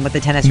swat them with a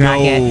tennis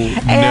racket.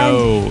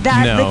 And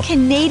that the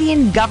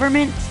Canadian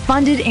government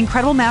funded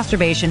incredible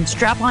masturbation,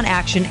 strap-on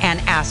action, and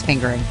ass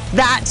fingering.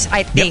 That,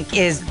 I think,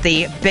 is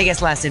the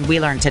biggest lesson we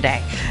learned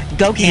today.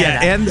 Go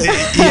Canada.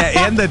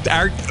 And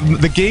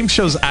the game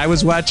shows I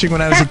was watching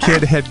when I was a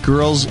kid had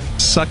girls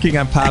sucking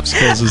on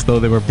popsicles as though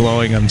they were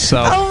blowing them.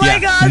 So, Oh my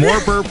God.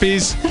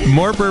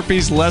 more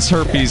burpees, less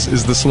herpes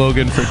is the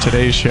slogan for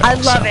today's show. I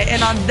love it.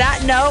 And on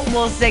that note,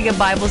 we'll say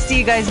goodbye. We'll see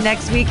you guys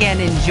next week and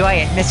enjoy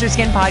it.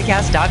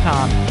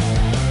 MrSkinPodcast.com.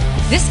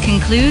 This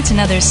concludes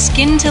another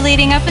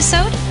scintillating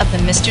episode of the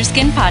Mr.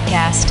 Skin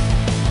Podcast.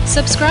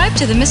 Subscribe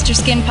to the Mr.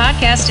 Skin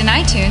Podcast in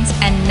iTunes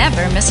and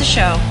never miss a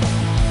show.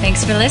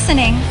 Thanks for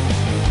listening.